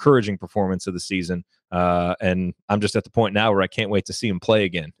most encouraging performance of the season. And I'm just at the point now where I can't wait to see him play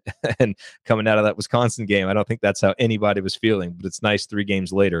again. And coming out of that Wisconsin game, I don't think that's how anybody was feeling, but it's nice 3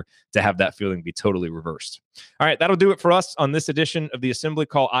 games later to have that feeling be totally reversed. All right, that'll do it for us on this edition of the Assembly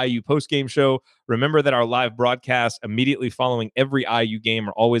Call IU postgame show. Remember that our live broadcasts immediately following every IU game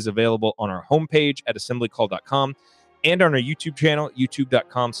are always available on our homepage at assemblycall.com. and on our YouTube channel,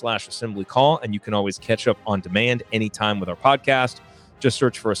 youtube.com/assemblycall. And you can always catch up on demand anytime with our podcast. Just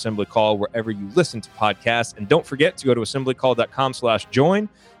search for Assembly Call wherever you listen to podcasts. And don't forget to go to assemblycall.com/join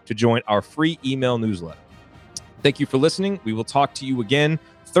to join our free email newsletter. Thank you for listening. We will talk to you again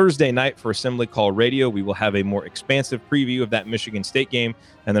Thursday night for Assembly Call Radio. We will have a more expansive preview of that Michigan State game.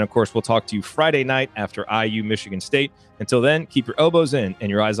 And then, of course, we'll talk to you Friday night after IU Michigan State. Until then, keep your elbows in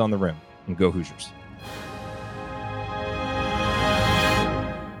and your eyes on the rim. and go Hoosiers.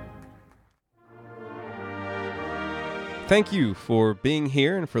 Thank you for being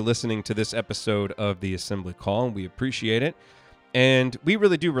here and for listening to this episode of the Assembly Call, and we appreciate it. And we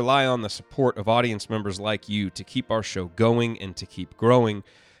really do rely on the support of audience members like you to keep our show going and to keep growing.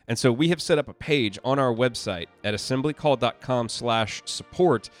 And so we have set up a page on our website at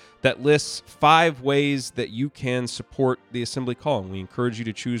assemblycall.com/support that lists 5 ways that you can support the Assembly Call. And we encourage you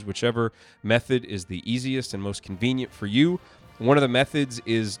to choose whichever method is the easiest and most convenient for you. One of the methods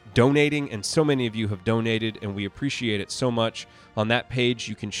is donating, and so many of you have donated, and we appreciate it so much. On that page,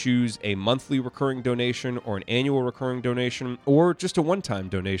 you can choose a monthly recurring donation or an annual recurring donation or just a one-time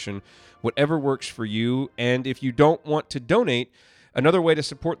donation, whatever works for you. And if you don't want to donate, another way to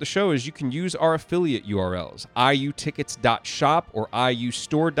support the show is you can use our affiliate URLs, iutickets.shop or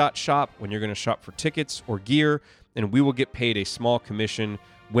iustore.shop when you're going to shop for tickets or gear, and we will get paid a small commission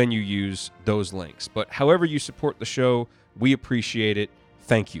when you use those links. But however you support the show, we appreciate it.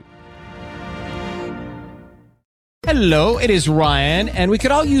 Thank you. Hello, it is Ryan, and we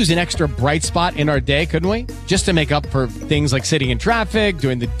could all use an extra bright spot in our day, couldn't we? Just to make up for things like sitting in traffic,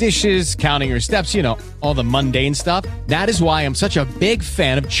 doing the dishes, counting your steps, you know, all the mundane stuff. That is why I'm such a big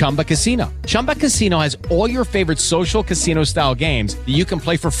fan of Chumba Casino. Chumba Casino has all your favorite social casino-style games that you can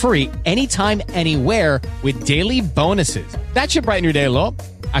play for free anytime, anywhere with daily bonuses. That should brighten your day a little.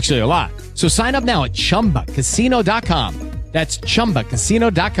 Actually, a lot. So sign up now at ChumbaCasino.com. That's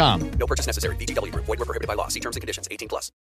ChumbaCasino.com. No purchase necessary. VGW Group. Void where prohibited by law. See terms and conditions. 18+.